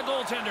 Stopped by the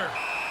goaltender.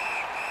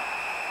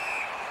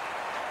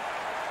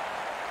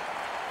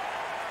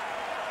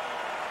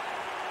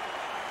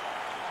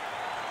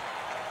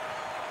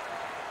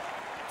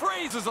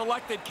 Fraze is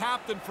elected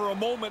captain for a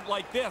moment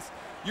like this.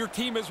 Your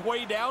team is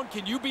way down.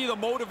 Can you be the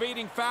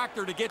motivating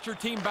factor to get your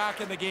team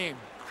back in the game?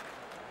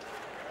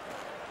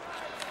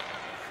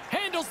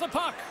 Handles the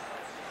puck.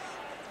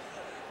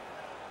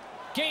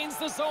 Gains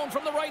the zone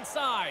from the right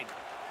side.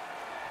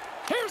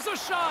 Here's a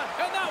shot,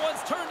 and that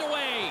one's turned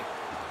away.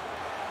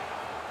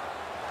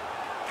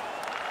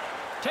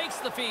 Takes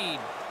the feed.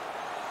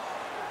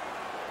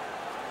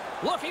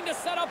 Looking to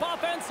set up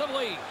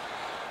offensively.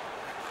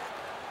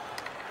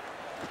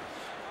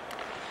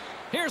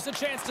 Here's a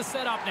chance to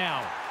set up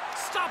now.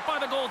 Stopped by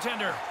the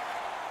goaltender.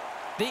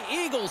 The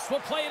Eagles will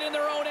play it in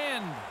their own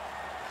end.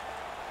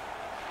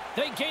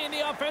 They gain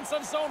the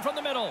offensive zone from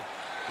the middle.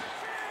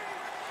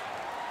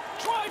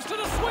 Drives to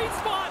the sweet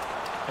spot.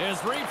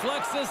 His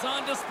reflexes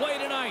on display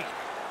tonight.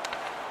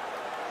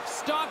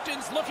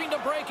 Stockton's looking to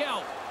break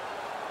out.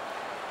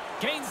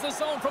 Gains the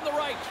zone from the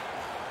right.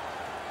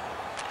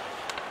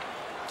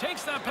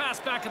 Takes that pass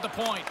back at the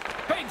point.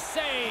 Big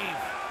save.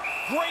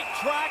 Great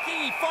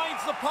tracking. He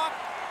finds the puck.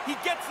 He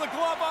gets the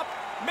glove up.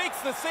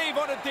 Makes the save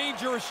on a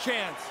dangerous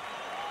chance.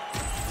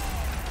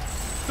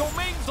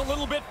 Domingue's a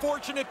little bit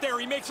fortunate there.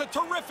 He makes a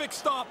terrific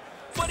stop,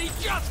 but he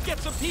just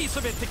gets a piece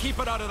of it to keep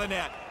it out of the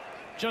net.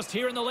 Just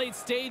here in the late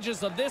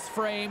stages of this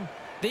frame,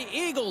 the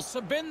Eagles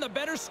have been the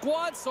better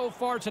squad so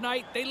far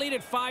tonight. They lead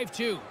at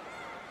 5-2.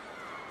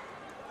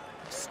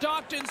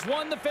 Stockton's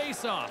won the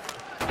faceoff.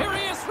 Here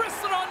he is,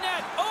 wristed on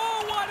net.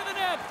 Oh, wide of the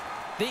net.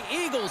 The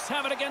Eagles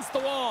have it against the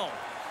wall.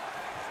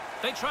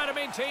 They try to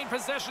maintain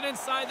possession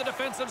inside the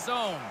defensive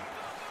zone.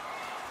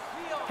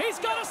 He's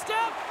got a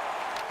step.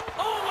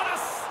 Oh, what a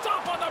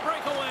stop on the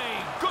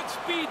breakaway. Good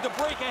speed to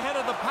break ahead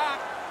of the pack.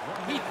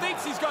 He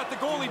thinks he's got the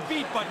goalie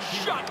beat, but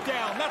shut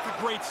down. That's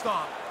a great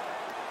stop.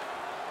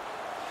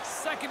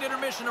 Second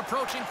intermission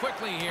approaching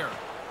quickly here.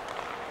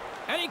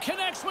 And he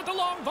connects with the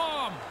long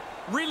bomb.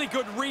 Really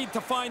good read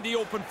to find the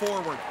open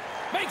forward.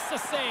 Makes the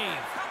save.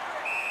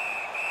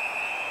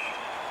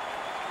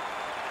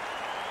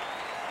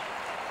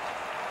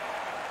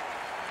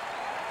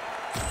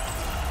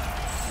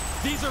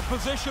 These are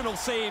positional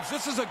saves.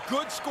 This is a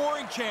good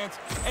scoring chance,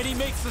 and he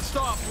makes the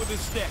stop with his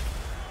stick.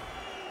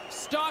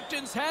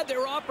 Stockton's had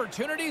their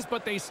opportunities,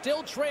 but they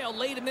still trail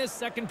late in this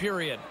second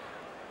period.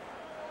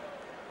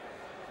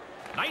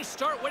 Nice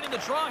start winning the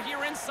draw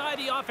here inside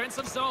the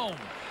offensive zone.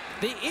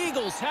 The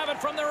Eagles have it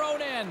from their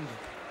own end.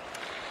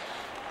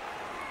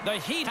 The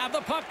Heat have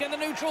the puck in the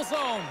neutral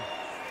zone.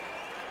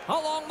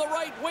 Along the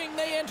right wing,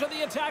 they enter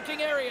the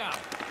attacking area.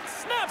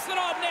 Snaps it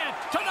on net.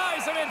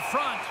 Denies him in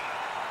front.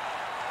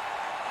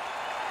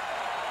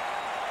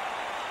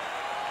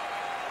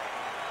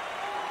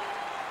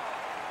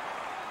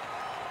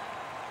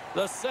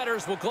 The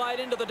setters will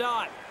glide into the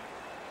dot.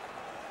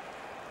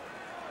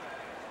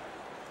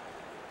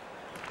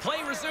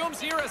 Play resumes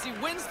here as he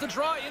wins the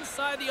draw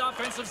inside the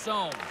offensive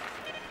zone.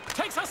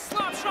 Takes a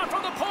slap shot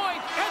from the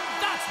point, and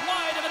that's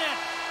wide of the net.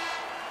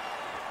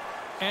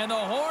 And the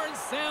horn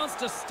sounds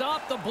to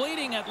stop the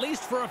bleeding, at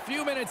least for a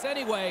few minutes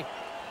anyway.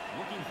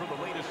 Looking for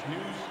the latest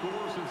news,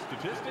 scores, and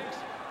statistics?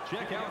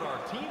 Check out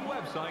our team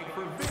website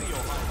for video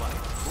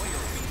highlights,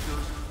 player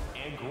features,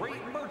 and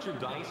great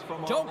merchandise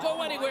from our Don't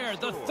go anywhere.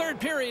 The third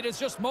period is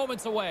just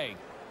moments away.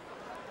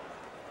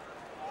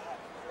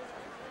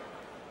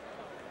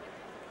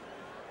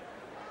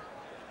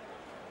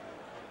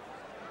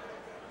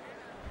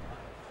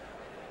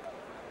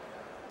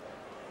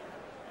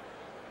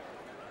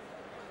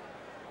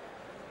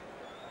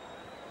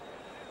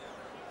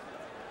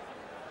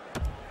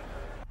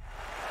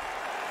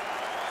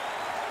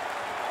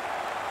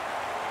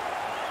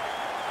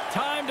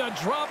 Time to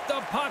drop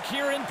the puck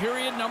here in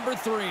period number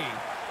 3.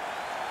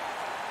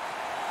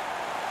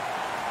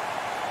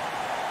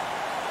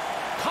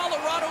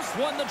 Colorado's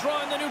won the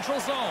draw in the neutral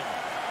zone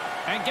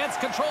and gets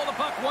control of the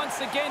puck once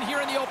again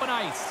here in the open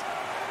ice.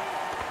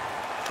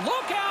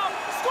 Look out!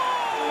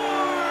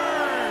 Scores!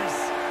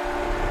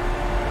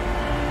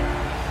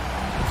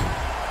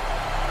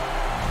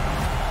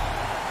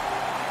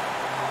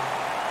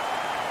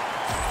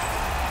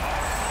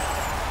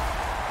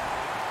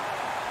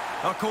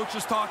 Now,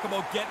 coaches talk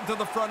about getting to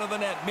the front of the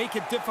net, make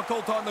it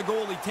difficult on the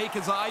goalie, take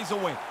his eyes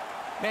away.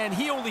 Man,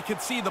 he only can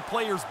see the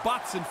players'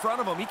 butts in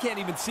front of him. He can't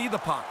even see the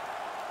puck.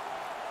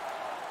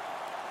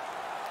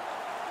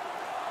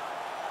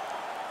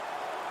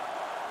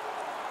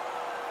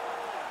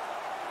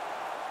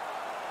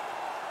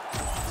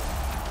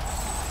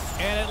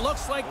 And it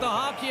looks like the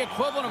hockey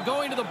equivalent of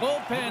going to the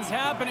bullpen's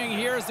happening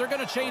here as they're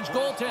going to change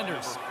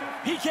goaltenders.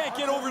 He can't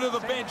get over to the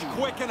bench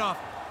quick enough.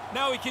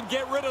 Now he can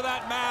get rid of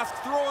that mask,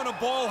 throw in a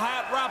ball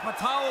hat, wrap a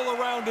towel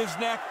around his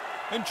neck,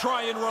 and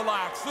try and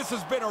relax. This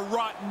has been a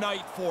rotten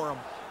night for him.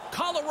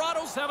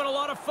 Colorado's having a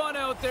lot of fun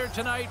out there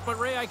tonight, but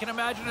Ray, I can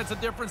imagine it's a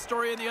different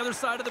story on the other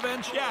side of the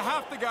bench. Yeah,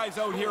 half the guys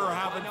out here are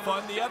having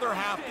fun. The other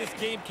half, this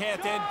game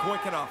can't end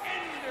quick enough.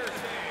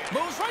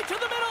 Moves right to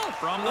the middle.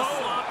 From the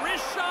slot,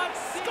 wrist shot,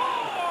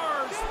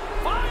 scores!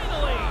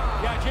 Finally!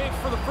 Yeah, James,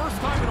 for the first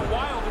time in a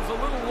while, there's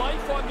a little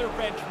life on their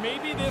bench.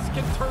 Maybe this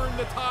can turn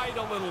the tide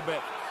a little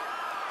bit.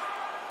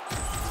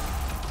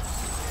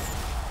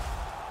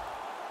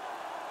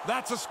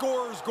 That's a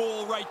scorer's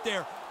goal right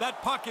there.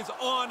 That puck is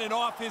on and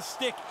off his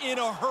stick in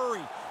a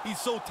hurry.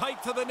 He's so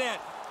tight to the net,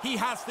 he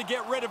has to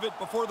get rid of it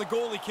before the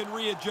goalie can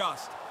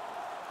readjust.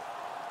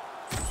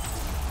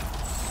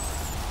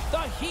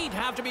 The Heat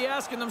have to be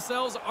asking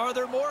themselves, are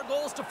there more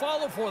goals to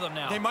follow for them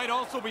now? They might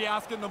also be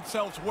asking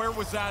themselves, where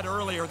was that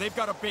earlier? They've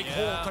got a big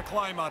hole to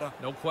climb out of.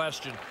 No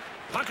question.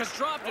 Puck is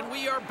dropped, and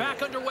we are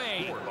back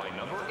underway.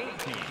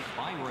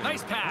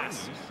 Nice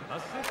pass.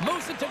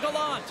 Moves it to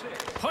Gallant.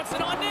 Puts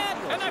it on net,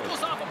 and that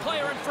goes off a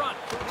player in front.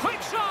 Quick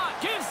shot.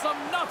 Gives them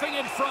nothing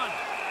in front.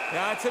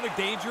 Yeah, it's in a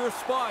dangerous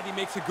spot. He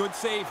makes a good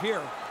save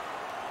here.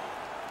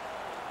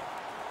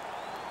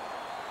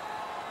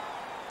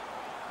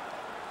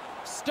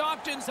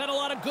 Stockton's had a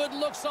lot of good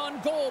looks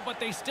on goal, but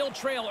they still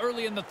trail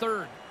early in the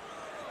third.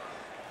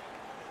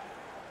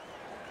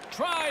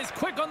 Tries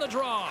quick on the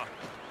draw.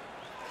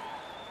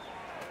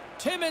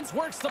 Timmins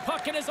works the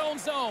puck in his own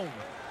zone.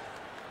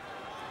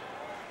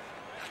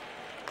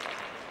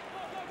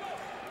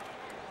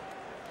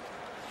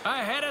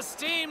 Ahead of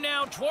steam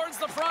now towards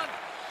the front.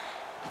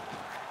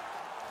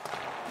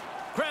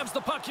 Grabs the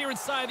puck here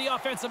inside the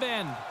offensive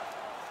end.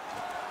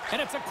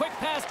 And it's a quick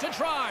pass to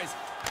Tries.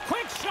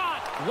 Quick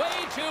shot.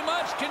 Way too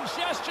much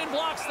congestion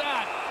blocks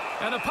that.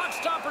 And the puck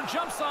stopper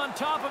jumps on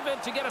top of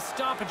it to get a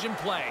stoppage in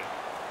play.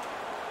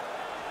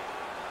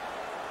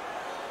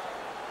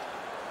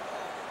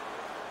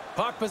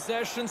 Puck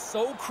possession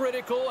so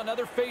critical.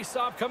 Another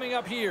face-off coming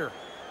up here.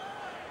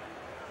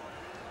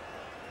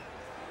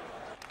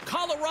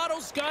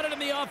 Colorado's got it in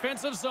the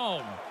offensive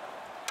zone.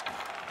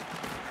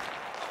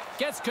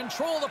 Gets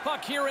control of the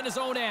puck here in his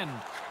own end.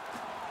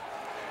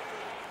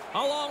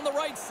 Along the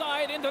right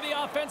side into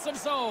the offensive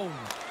zone.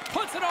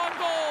 Puts it on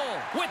goal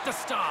with the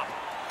stop.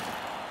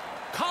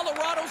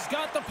 Colorado's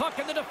got the puck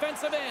in the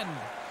defensive end.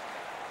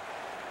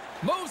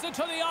 Moves it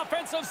to the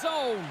offensive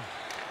zone.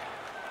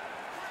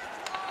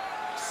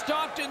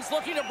 Stockton's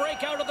looking to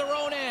break out of their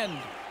own end.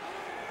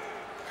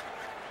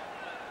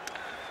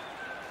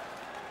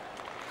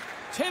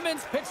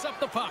 Timmins picks up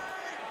the puck.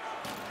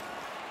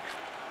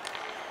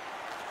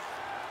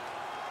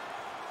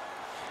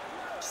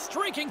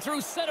 Streaking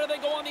through center, they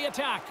go on the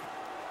attack.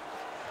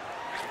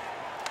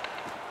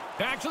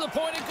 Back to the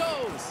point it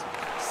goes.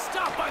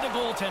 Stopped by the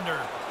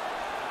goaltender.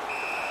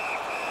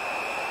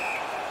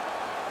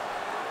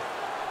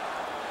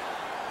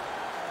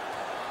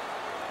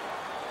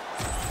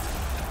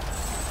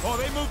 Oh,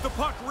 they moved the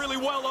puck really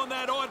well on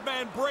that odd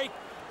man break,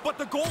 but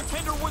the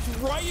goaltender was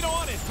right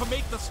on it to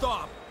make the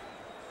stop.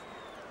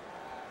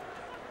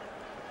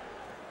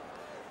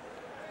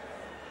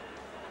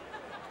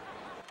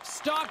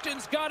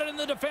 Stockton's got it in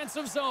the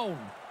defensive zone.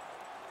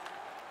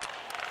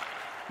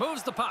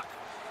 Moves the puck.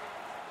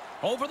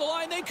 Over the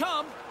line they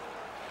come.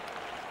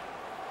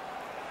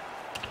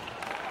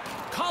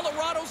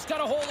 Colorado's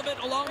got a hold of it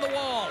along the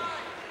wall.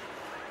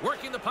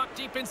 Working the puck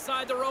deep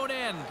inside their own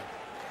end.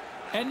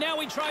 And now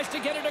he tries to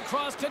get it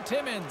across to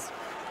Timmins.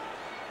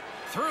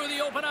 Through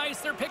the open ice,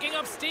 they're picking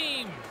up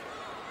steam.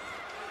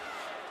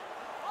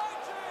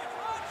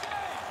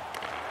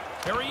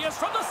 Here he is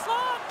from the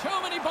slot.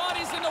 Too many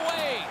bodies in the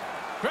way.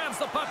 Grabs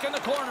the puck in the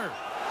corner.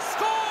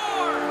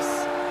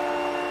 Scores!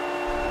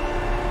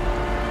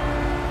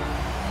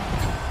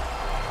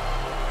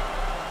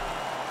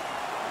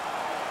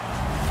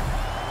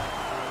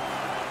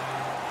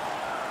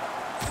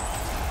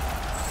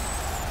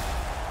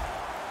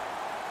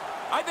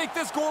 I think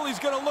this goalie's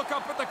going to look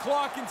up at the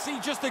clock and see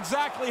just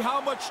exactly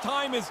how much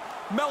time is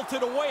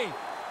melted away.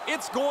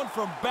 It's going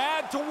from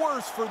bad to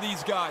worse for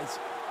these guys.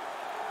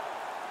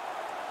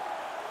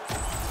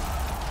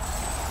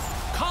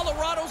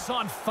 Colorado's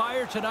on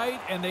fire tonight,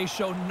 and they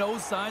show no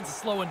signs of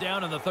slowing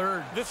down in the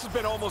third. This has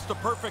been almost a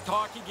perfect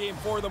hockey game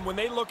for them. When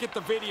they look at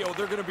the video,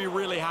 they're going to be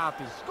really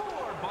happy.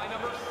 Scored by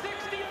number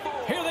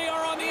 64. Here they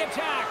are on the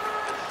attack.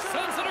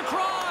 Sends it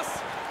across.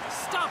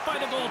 Stopped by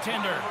the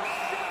goaltender.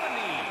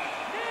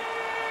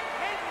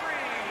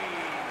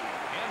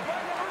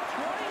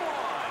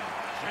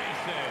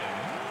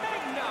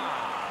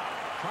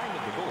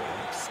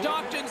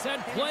 Stockton's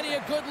had plenty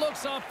of good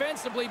looks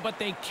offensively, but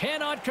they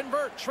cannot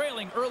convert,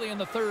 trailing early in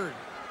the third.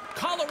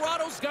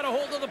 Colorado's got a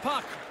hold of the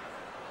puck.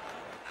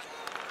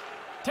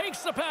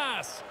 Takes the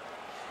pass.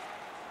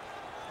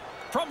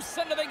 From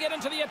center, they get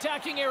into the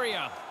attacking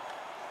area.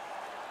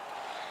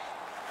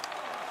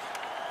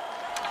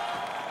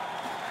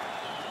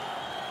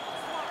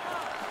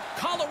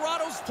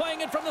 Colorado's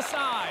playing it from the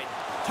side.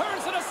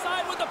 Turns it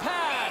aside with the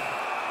pad.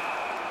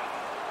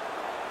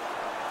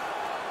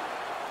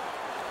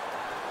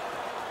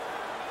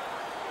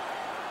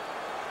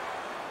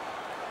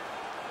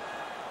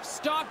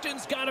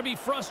 Stockton's got to be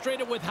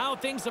frustrated with how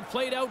things have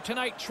played out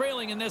tonight,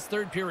 trailing in this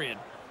third period.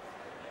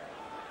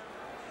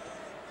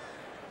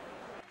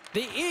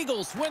 The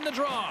Eagles win the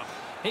draw.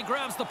 He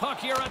grabs the puck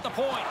here at the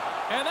point.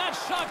 And that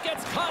shot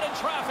gets caught in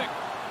traffic.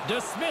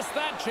 Dismiss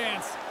that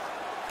chance.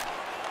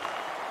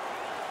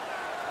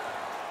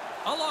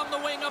 Along the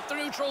wing up the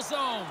neutral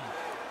zone.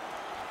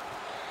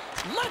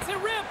 Lets it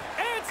rip.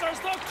 Answers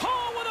the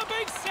call with a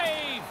big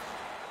save.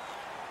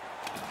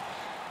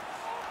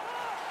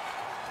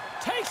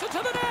 Takes it to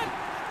the net.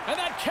 And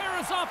that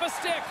carries off a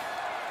stick.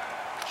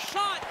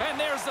 Shot. And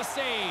there's the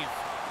save.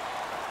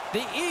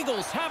 The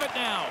Eagles have it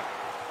now.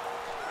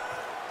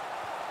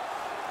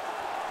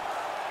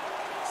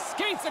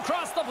 Skates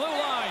across the blue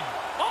line.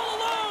 All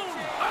alone.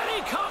 And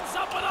he comes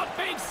up with a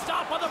big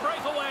stop on the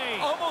breakaway.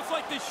 Almost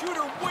like the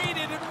shooter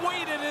waited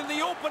and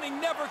the opening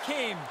never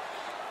came.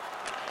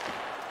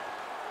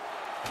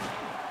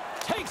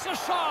 Takes a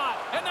shot.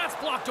 And that's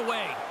blocked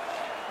away.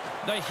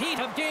 The Heat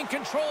have gained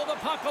control of the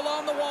puck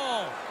along the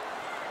wall.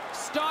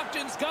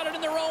 Stockton's got it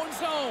in their own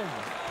zone.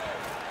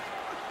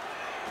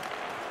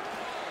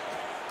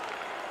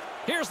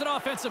 Here's an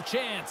offensive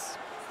chance.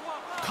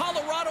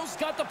 Colorado's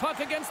got the puck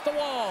against the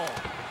wall.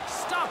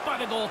 Stopped by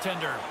the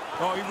goaltender.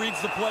 Oh, he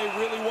reads the play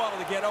really well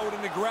to get out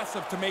and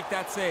aggressive to make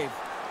that save.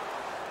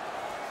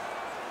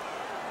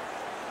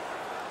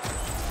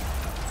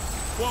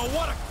 Well,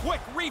 what a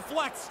quick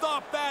reflex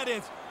stop that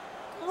is.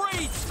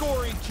 Great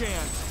scoring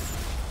chance.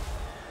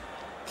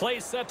 Play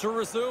set to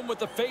resume with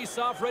the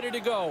face-off ready to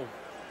go.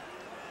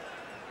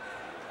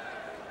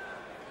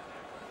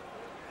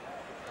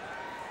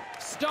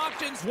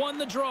 Stockton's won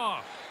the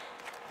draw.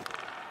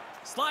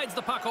 Slides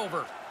the puck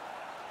over.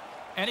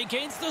 And he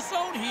gains the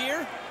zone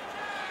here.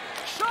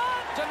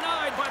 Shot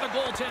denied by the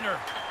goaltender.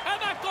 And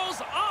that goes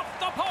off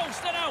the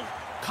post and out.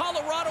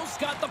 Colorado's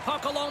got the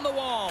puck along the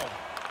wall.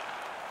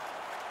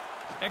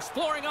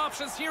 Exploring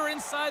options here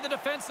inside the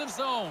defensive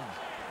zone.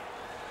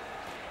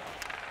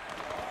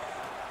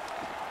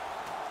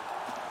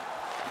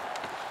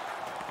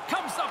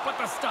 Comes up with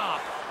the stop.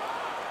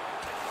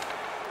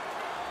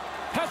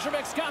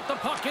 Petrovic's got the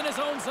puck in his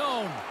own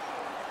zone.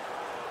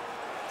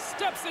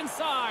 Steps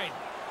inside.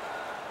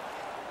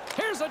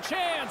 Here's a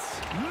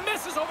chance.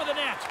 Misses over the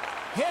net.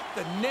 Hit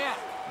the net.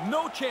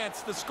 No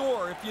chance to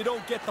score if you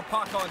don't get the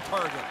puck on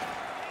target.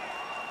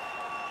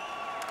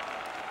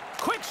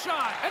 Quick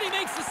shot, and he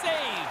makes the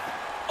save.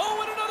 Oh,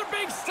 and another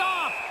big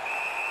stop.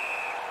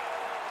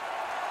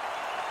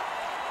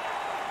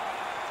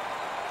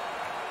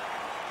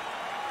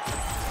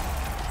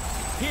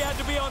 He had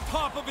to be on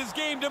top of his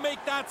game to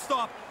make that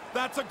stop.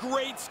 That's a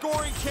great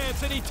scoring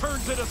chance, and he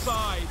turns it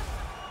aside.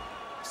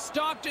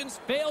 Stockton's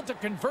failed to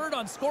convert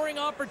on scoring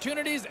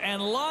opportunities,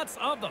 and lots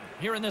of them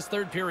here in this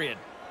third period.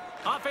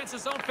 Offensive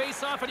zone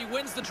face-off, and he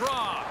wins the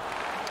draw.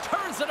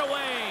 Turns it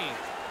away.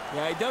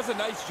 Yeah, he does a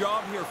nice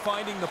job here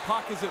finding the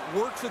puck as it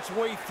works its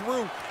way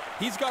through.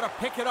 He's got to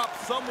pick it up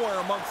somewhere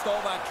amongst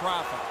all that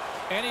traffic.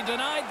 And he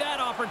denied that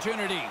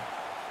opportunity.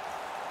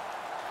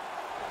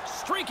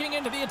 Streaking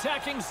into the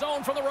attacking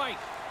zone from the right.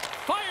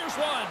 Fires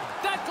one.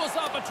 That goes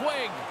off a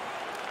twig.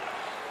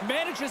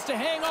 Manages to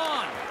hang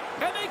on.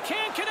 And they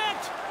can't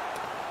connect.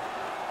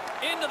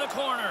 Into the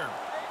corner.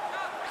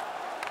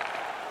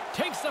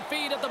 Takes the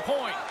feed at the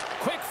point.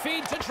 Quick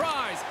feed to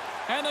tries.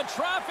 And the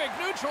traffic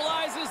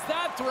neutralizes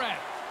that threat.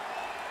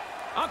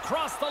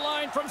 Across the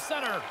line from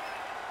center.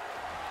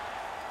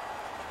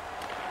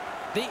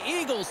 The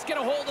Eagles get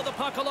a hold of the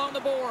puck along the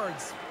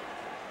boards.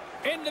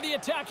 Into the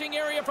attacking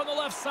area from the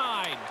left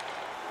side.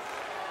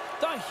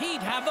 The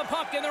Heat have the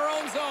puck in their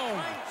own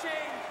zone.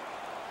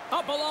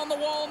 Up along the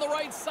wall on the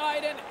right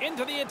side and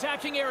into the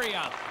attacking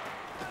area.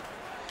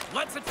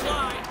 Lets it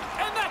fly,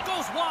 and that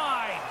goes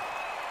wide.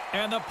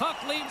 And the puck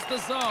leaves the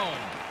zone.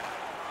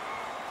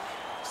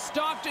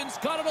 Stockton's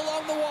got it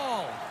along the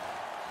wall.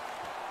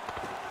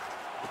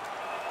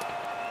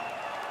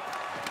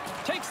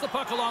 Takes the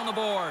puck along the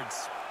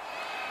boards.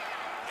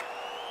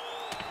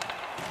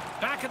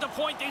 Back at the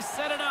point, they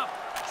set it up.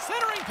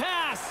 Centering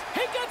pass.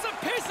 He gets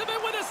a piece of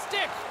it with a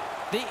stick.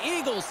 The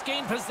Eagles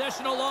gain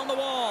possession along the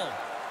wall.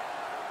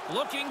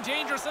 Looking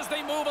dangerous as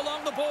they move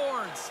along the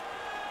boards.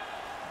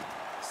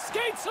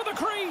 Skates to the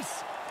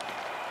crease.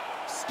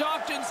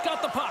 Stockton's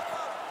got the puck.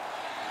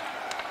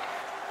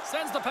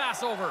 Sends the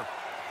pass over.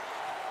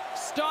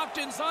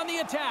 Stockton's on the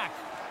attack.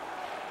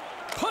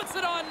 Puts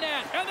it on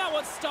net, and that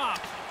one's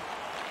stopped.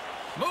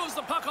 Moves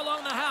the puck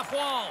along the half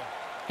wall.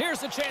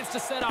 Here's a chance to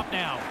set up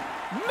now.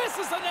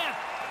 Misses the net.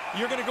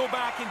 You're going to go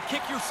back and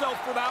kick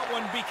yourself for that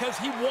one because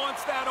he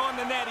wants that on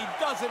the net. He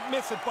doesn't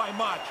miss it by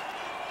much.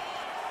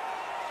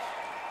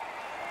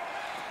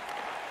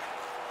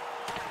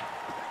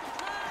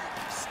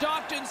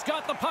 Stockton's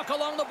got the puck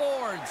along the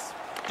boards.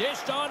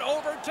 Dished on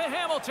over to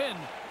Hamilton.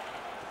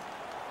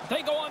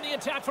 They go on the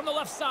attack from the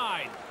left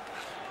side.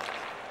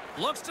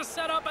 Looks to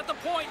set up at the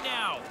point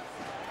now.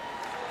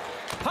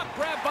 Puck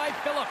grabbed by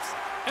Phillips.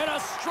 And a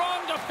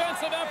strong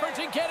defensive effort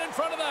to get in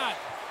front of that.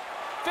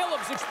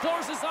 Phillips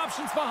explores his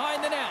options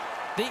behind the net.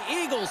 The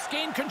Eagles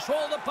gain control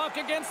of the puck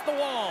against the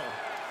wall.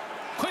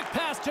 Quick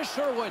pass to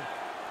Sherwood.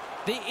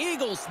 The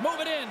Eagles move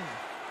it in.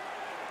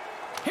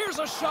 Here's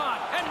a shot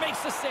and makes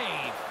the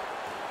save.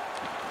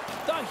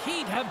 The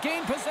Heat have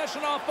gained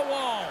possession off the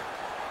wall.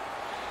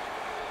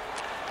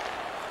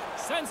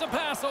 Sends a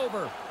pass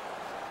over.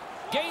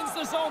 Gains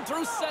the zone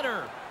through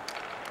center.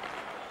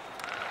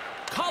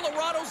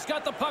 Colorado's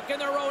got the puck in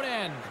their own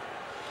end.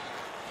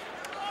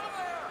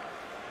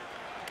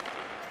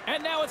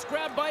 And now it's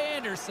grabbed by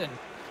Anderson.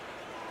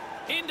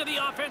 Into the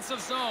offensive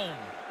zone.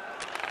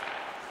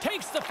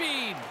 Takes the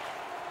feed.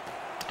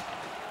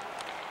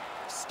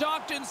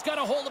 Stockton's got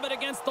a hold of it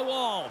against the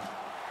wall.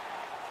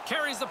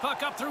 Carries the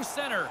puck up through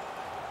center.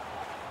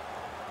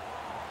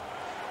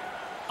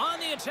 On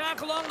the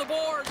attack along the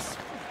boards.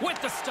 With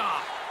the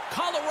stop.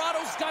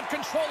 Colorado's got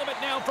control of it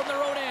now from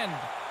their own end.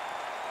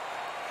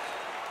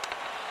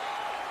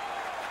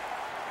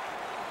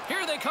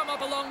 Here they come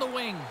up along the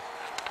wing.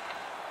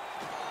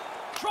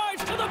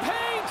 Drives to the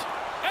paint.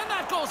 And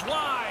that goes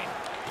wide.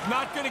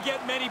 Not going to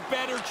get many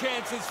better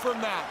chances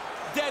from that.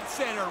 Dead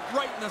center,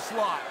 right in the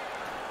slot.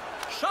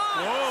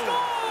 Shot. Whoa.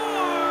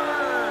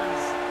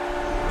 Scores!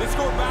 They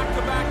score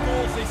back-to-back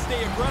goals. They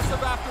stay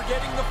aggressive after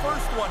getting the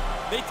first one.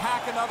 They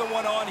tack another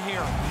one on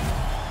here.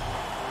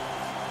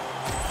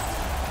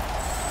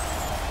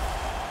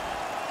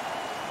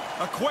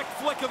 A quick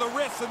flick of the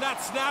wrist, and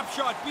that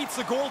snapshot beats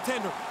the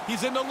goaltender.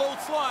 He's in the low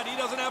slot. He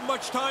doesn't have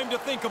much time to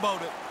think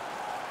about it.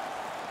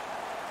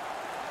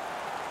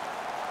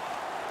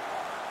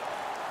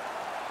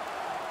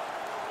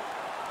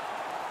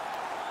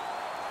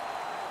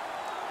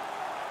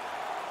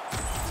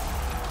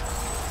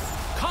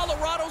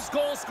 Colorado's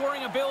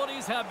goal-scoring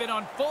abilities have been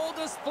on full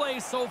display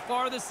so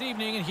far this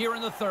evening and here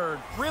in the third.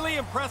 Really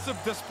impressive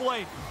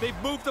display. They've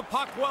moved the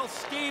puck well,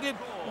 skated,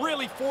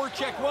 really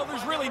forechecked. Well,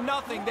 there's really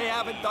nothing they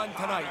haven't done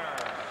tonight.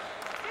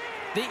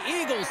 The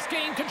Eagles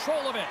gain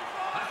control of it.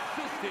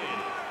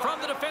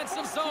 From the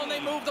defensive zone, they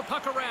move the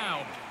puck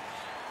around.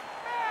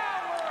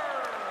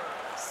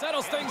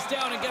 Settles things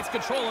down and gets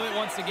control of it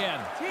once again.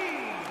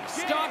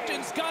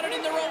 Stockton's got it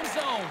in their own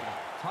zone.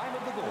 Time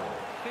of the goal,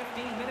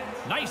 15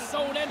 minutes. Nice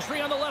zone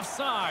entry on the left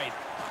side.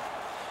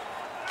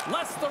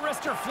 Lets the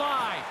wrister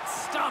fly.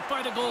 Stopped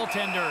by the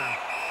goaltender.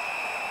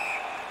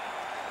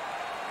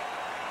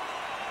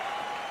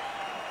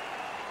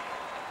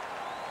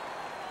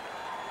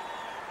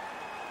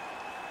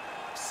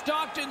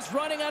 Stockton's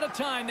running out of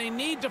time. They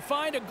need to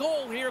find a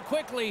goal here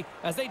quickly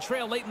as they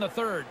trail late in the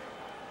third.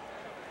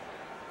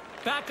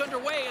 Back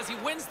underway as he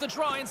wins the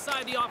draw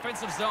inside the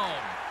offensive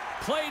zone.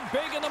 Played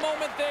big in the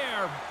moment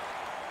there.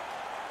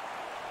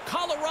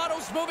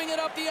 Colorado's moving it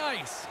up the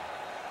ice.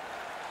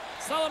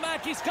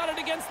 Salamaki's got it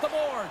against the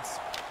boards.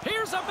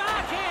 Here's a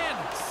backhand.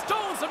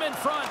 Stones him in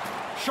front.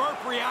 Sharp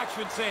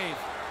reaction save.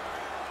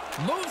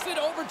 Moves it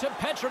over to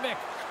Petrovic.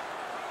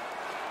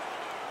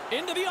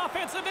 Into the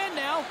offensive end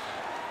now.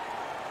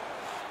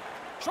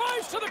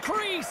 Drives to the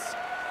crease.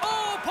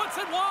 Oh, puts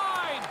it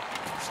wide.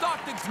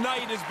 Stockton's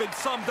night has been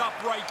summed up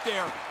right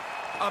there.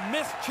 A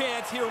missed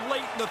chance here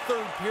late in the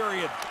third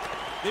period.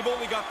 They've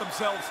only got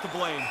themselves to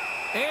blame.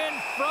 In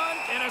front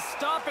and a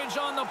stoppage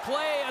on the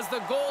play as the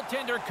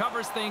goaltender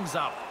covers things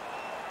up.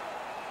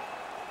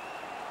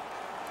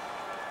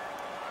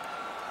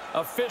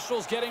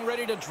 Officials getting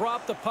ready to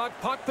drop the puck.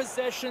 Puck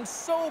possession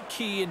so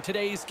key in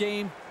today's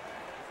game.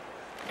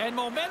 And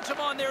momentum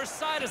on their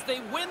side as they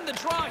win the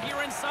draw here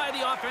inside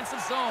the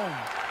offensive zone.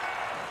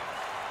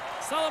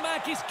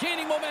 Salamaki's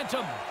gaining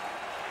momentum.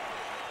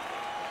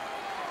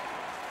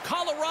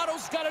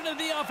 Colorado's got it into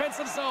the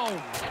offensive zone.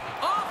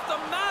 Off the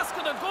mask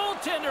of the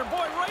goaltender.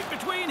 Boy, right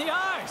between the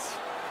eyes.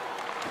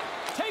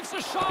 Takes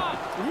a shot.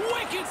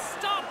 Wicked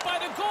stop by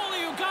the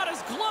goalie who got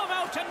his glove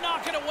out to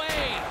knock it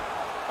away.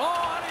 Oh,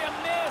 how do you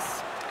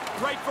miss?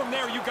 Right from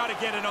there, you got to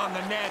get it on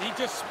the net. He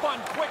just spun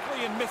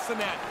quickly and missed the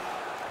net.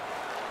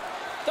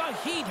 The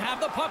Heat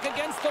have the puck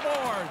against the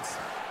boards.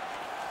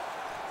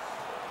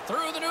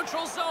 Through the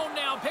neutral zone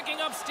now, picking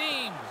up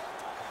steam.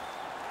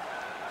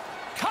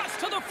 Cuts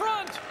to the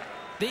front.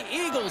 The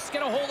Eagles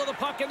get a hold of the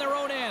puck in their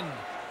own end.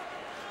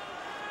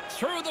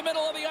 Through the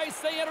middle of the ice,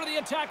 they enter the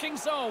attacking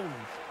zone.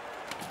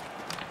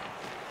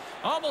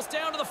 Almost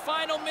down to the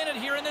final minute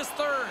here in this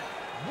third.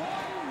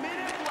 1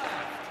 minute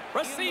left.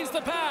 Receives the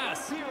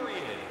pass.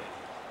 Period.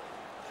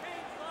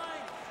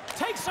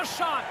 Takes a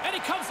shot, and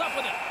he comes up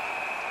with it.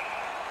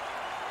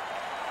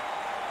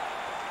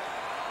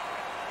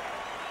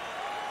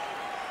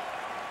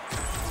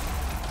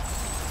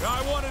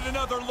 I wanted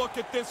another look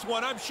at this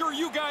one. I'm sure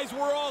you guys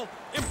were all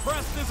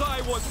impressed as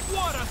I was.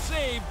 What a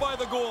save by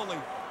the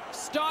goalie.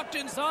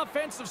 Stockton's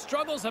offensive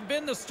struggles have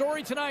been the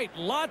story tonight.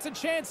 Lots of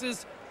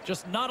chances,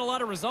 just not a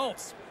lot of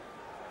results.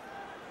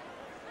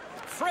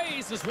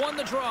 Fraze has won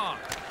the draw.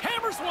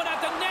 Hammers one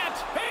at the net.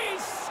 He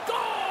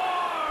scores!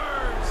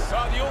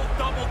 The old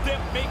double dip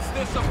makes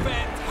this a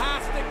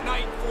fantastic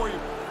night for you.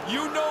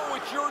 You know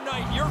it's your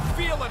night. You're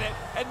feeling it,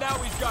 and now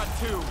he's got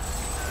two.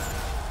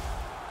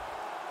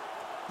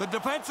 The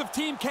defensive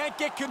team can't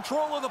get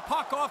control of the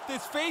puck off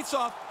this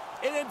faceoff.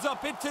 It ends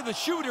up into the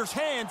shooter's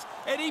hands,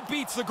 and he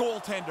beats the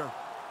goaltender.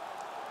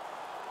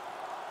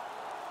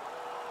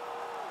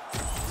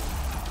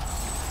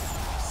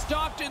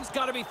 Stockton's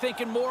got to be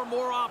thinking more and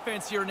more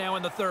offense here now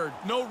in the third.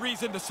 No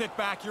reason to sit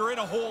back. You're in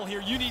a hole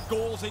here. You need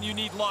goals, and you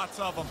need lots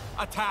of them.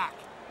 Attack.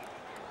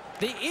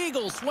 The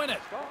Eagles win it.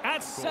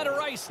 At center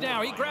ice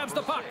now. He grabs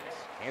the puck.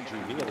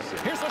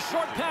 Here's a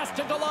short pass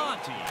to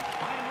Gallant.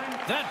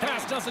 That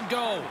pass doesn't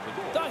go.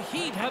 The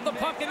Heat have the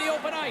puck in the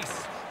open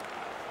ice.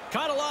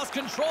 Kind of lost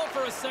control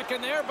for a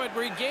second there, but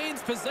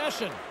regains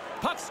possession.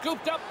 Puck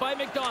scooped up by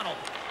McDonald.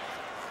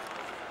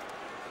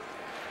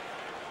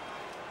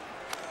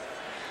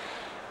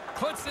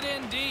 Puts it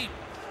in deep.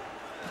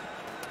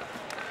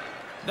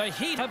 The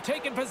Heat have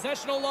taken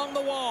possession along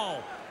the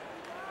wall.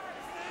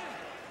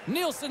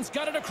 Nielsen's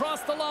got it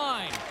across the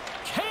line.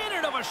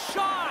 Cannon of a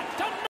shot.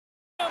 Denied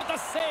with the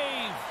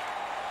save.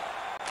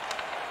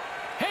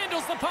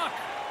 Handles the puck.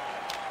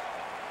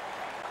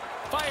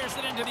 Fires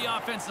it into the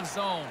offensive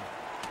zone.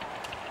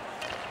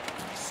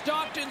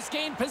 Stockton's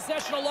gained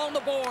possession along the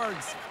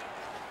boards.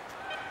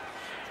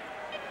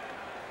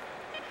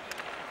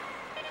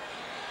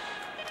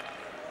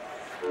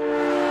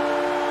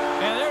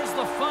 And there's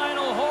the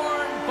final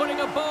horn, putting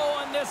a bow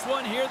on this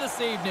one here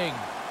this evening.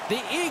 The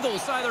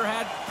Eagles either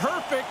had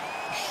perfect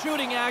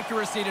shooting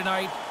accuracy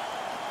tonight,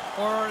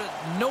 or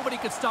nobody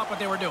could stop what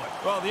they were doing.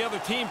 Well, the other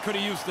team could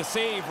have used a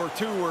save or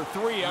two or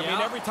three. I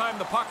mean, every time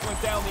the puck went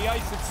down the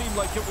ice, it seemed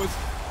like it was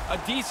a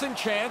decent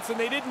chance, and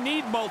they didn't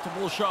need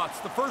multiple shots.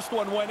 The first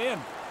one went in.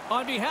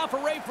 On behalf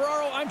of Ray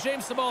Ferraro, I'm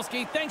James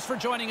Cybulski. Thanks for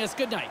joining us.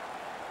 Good night.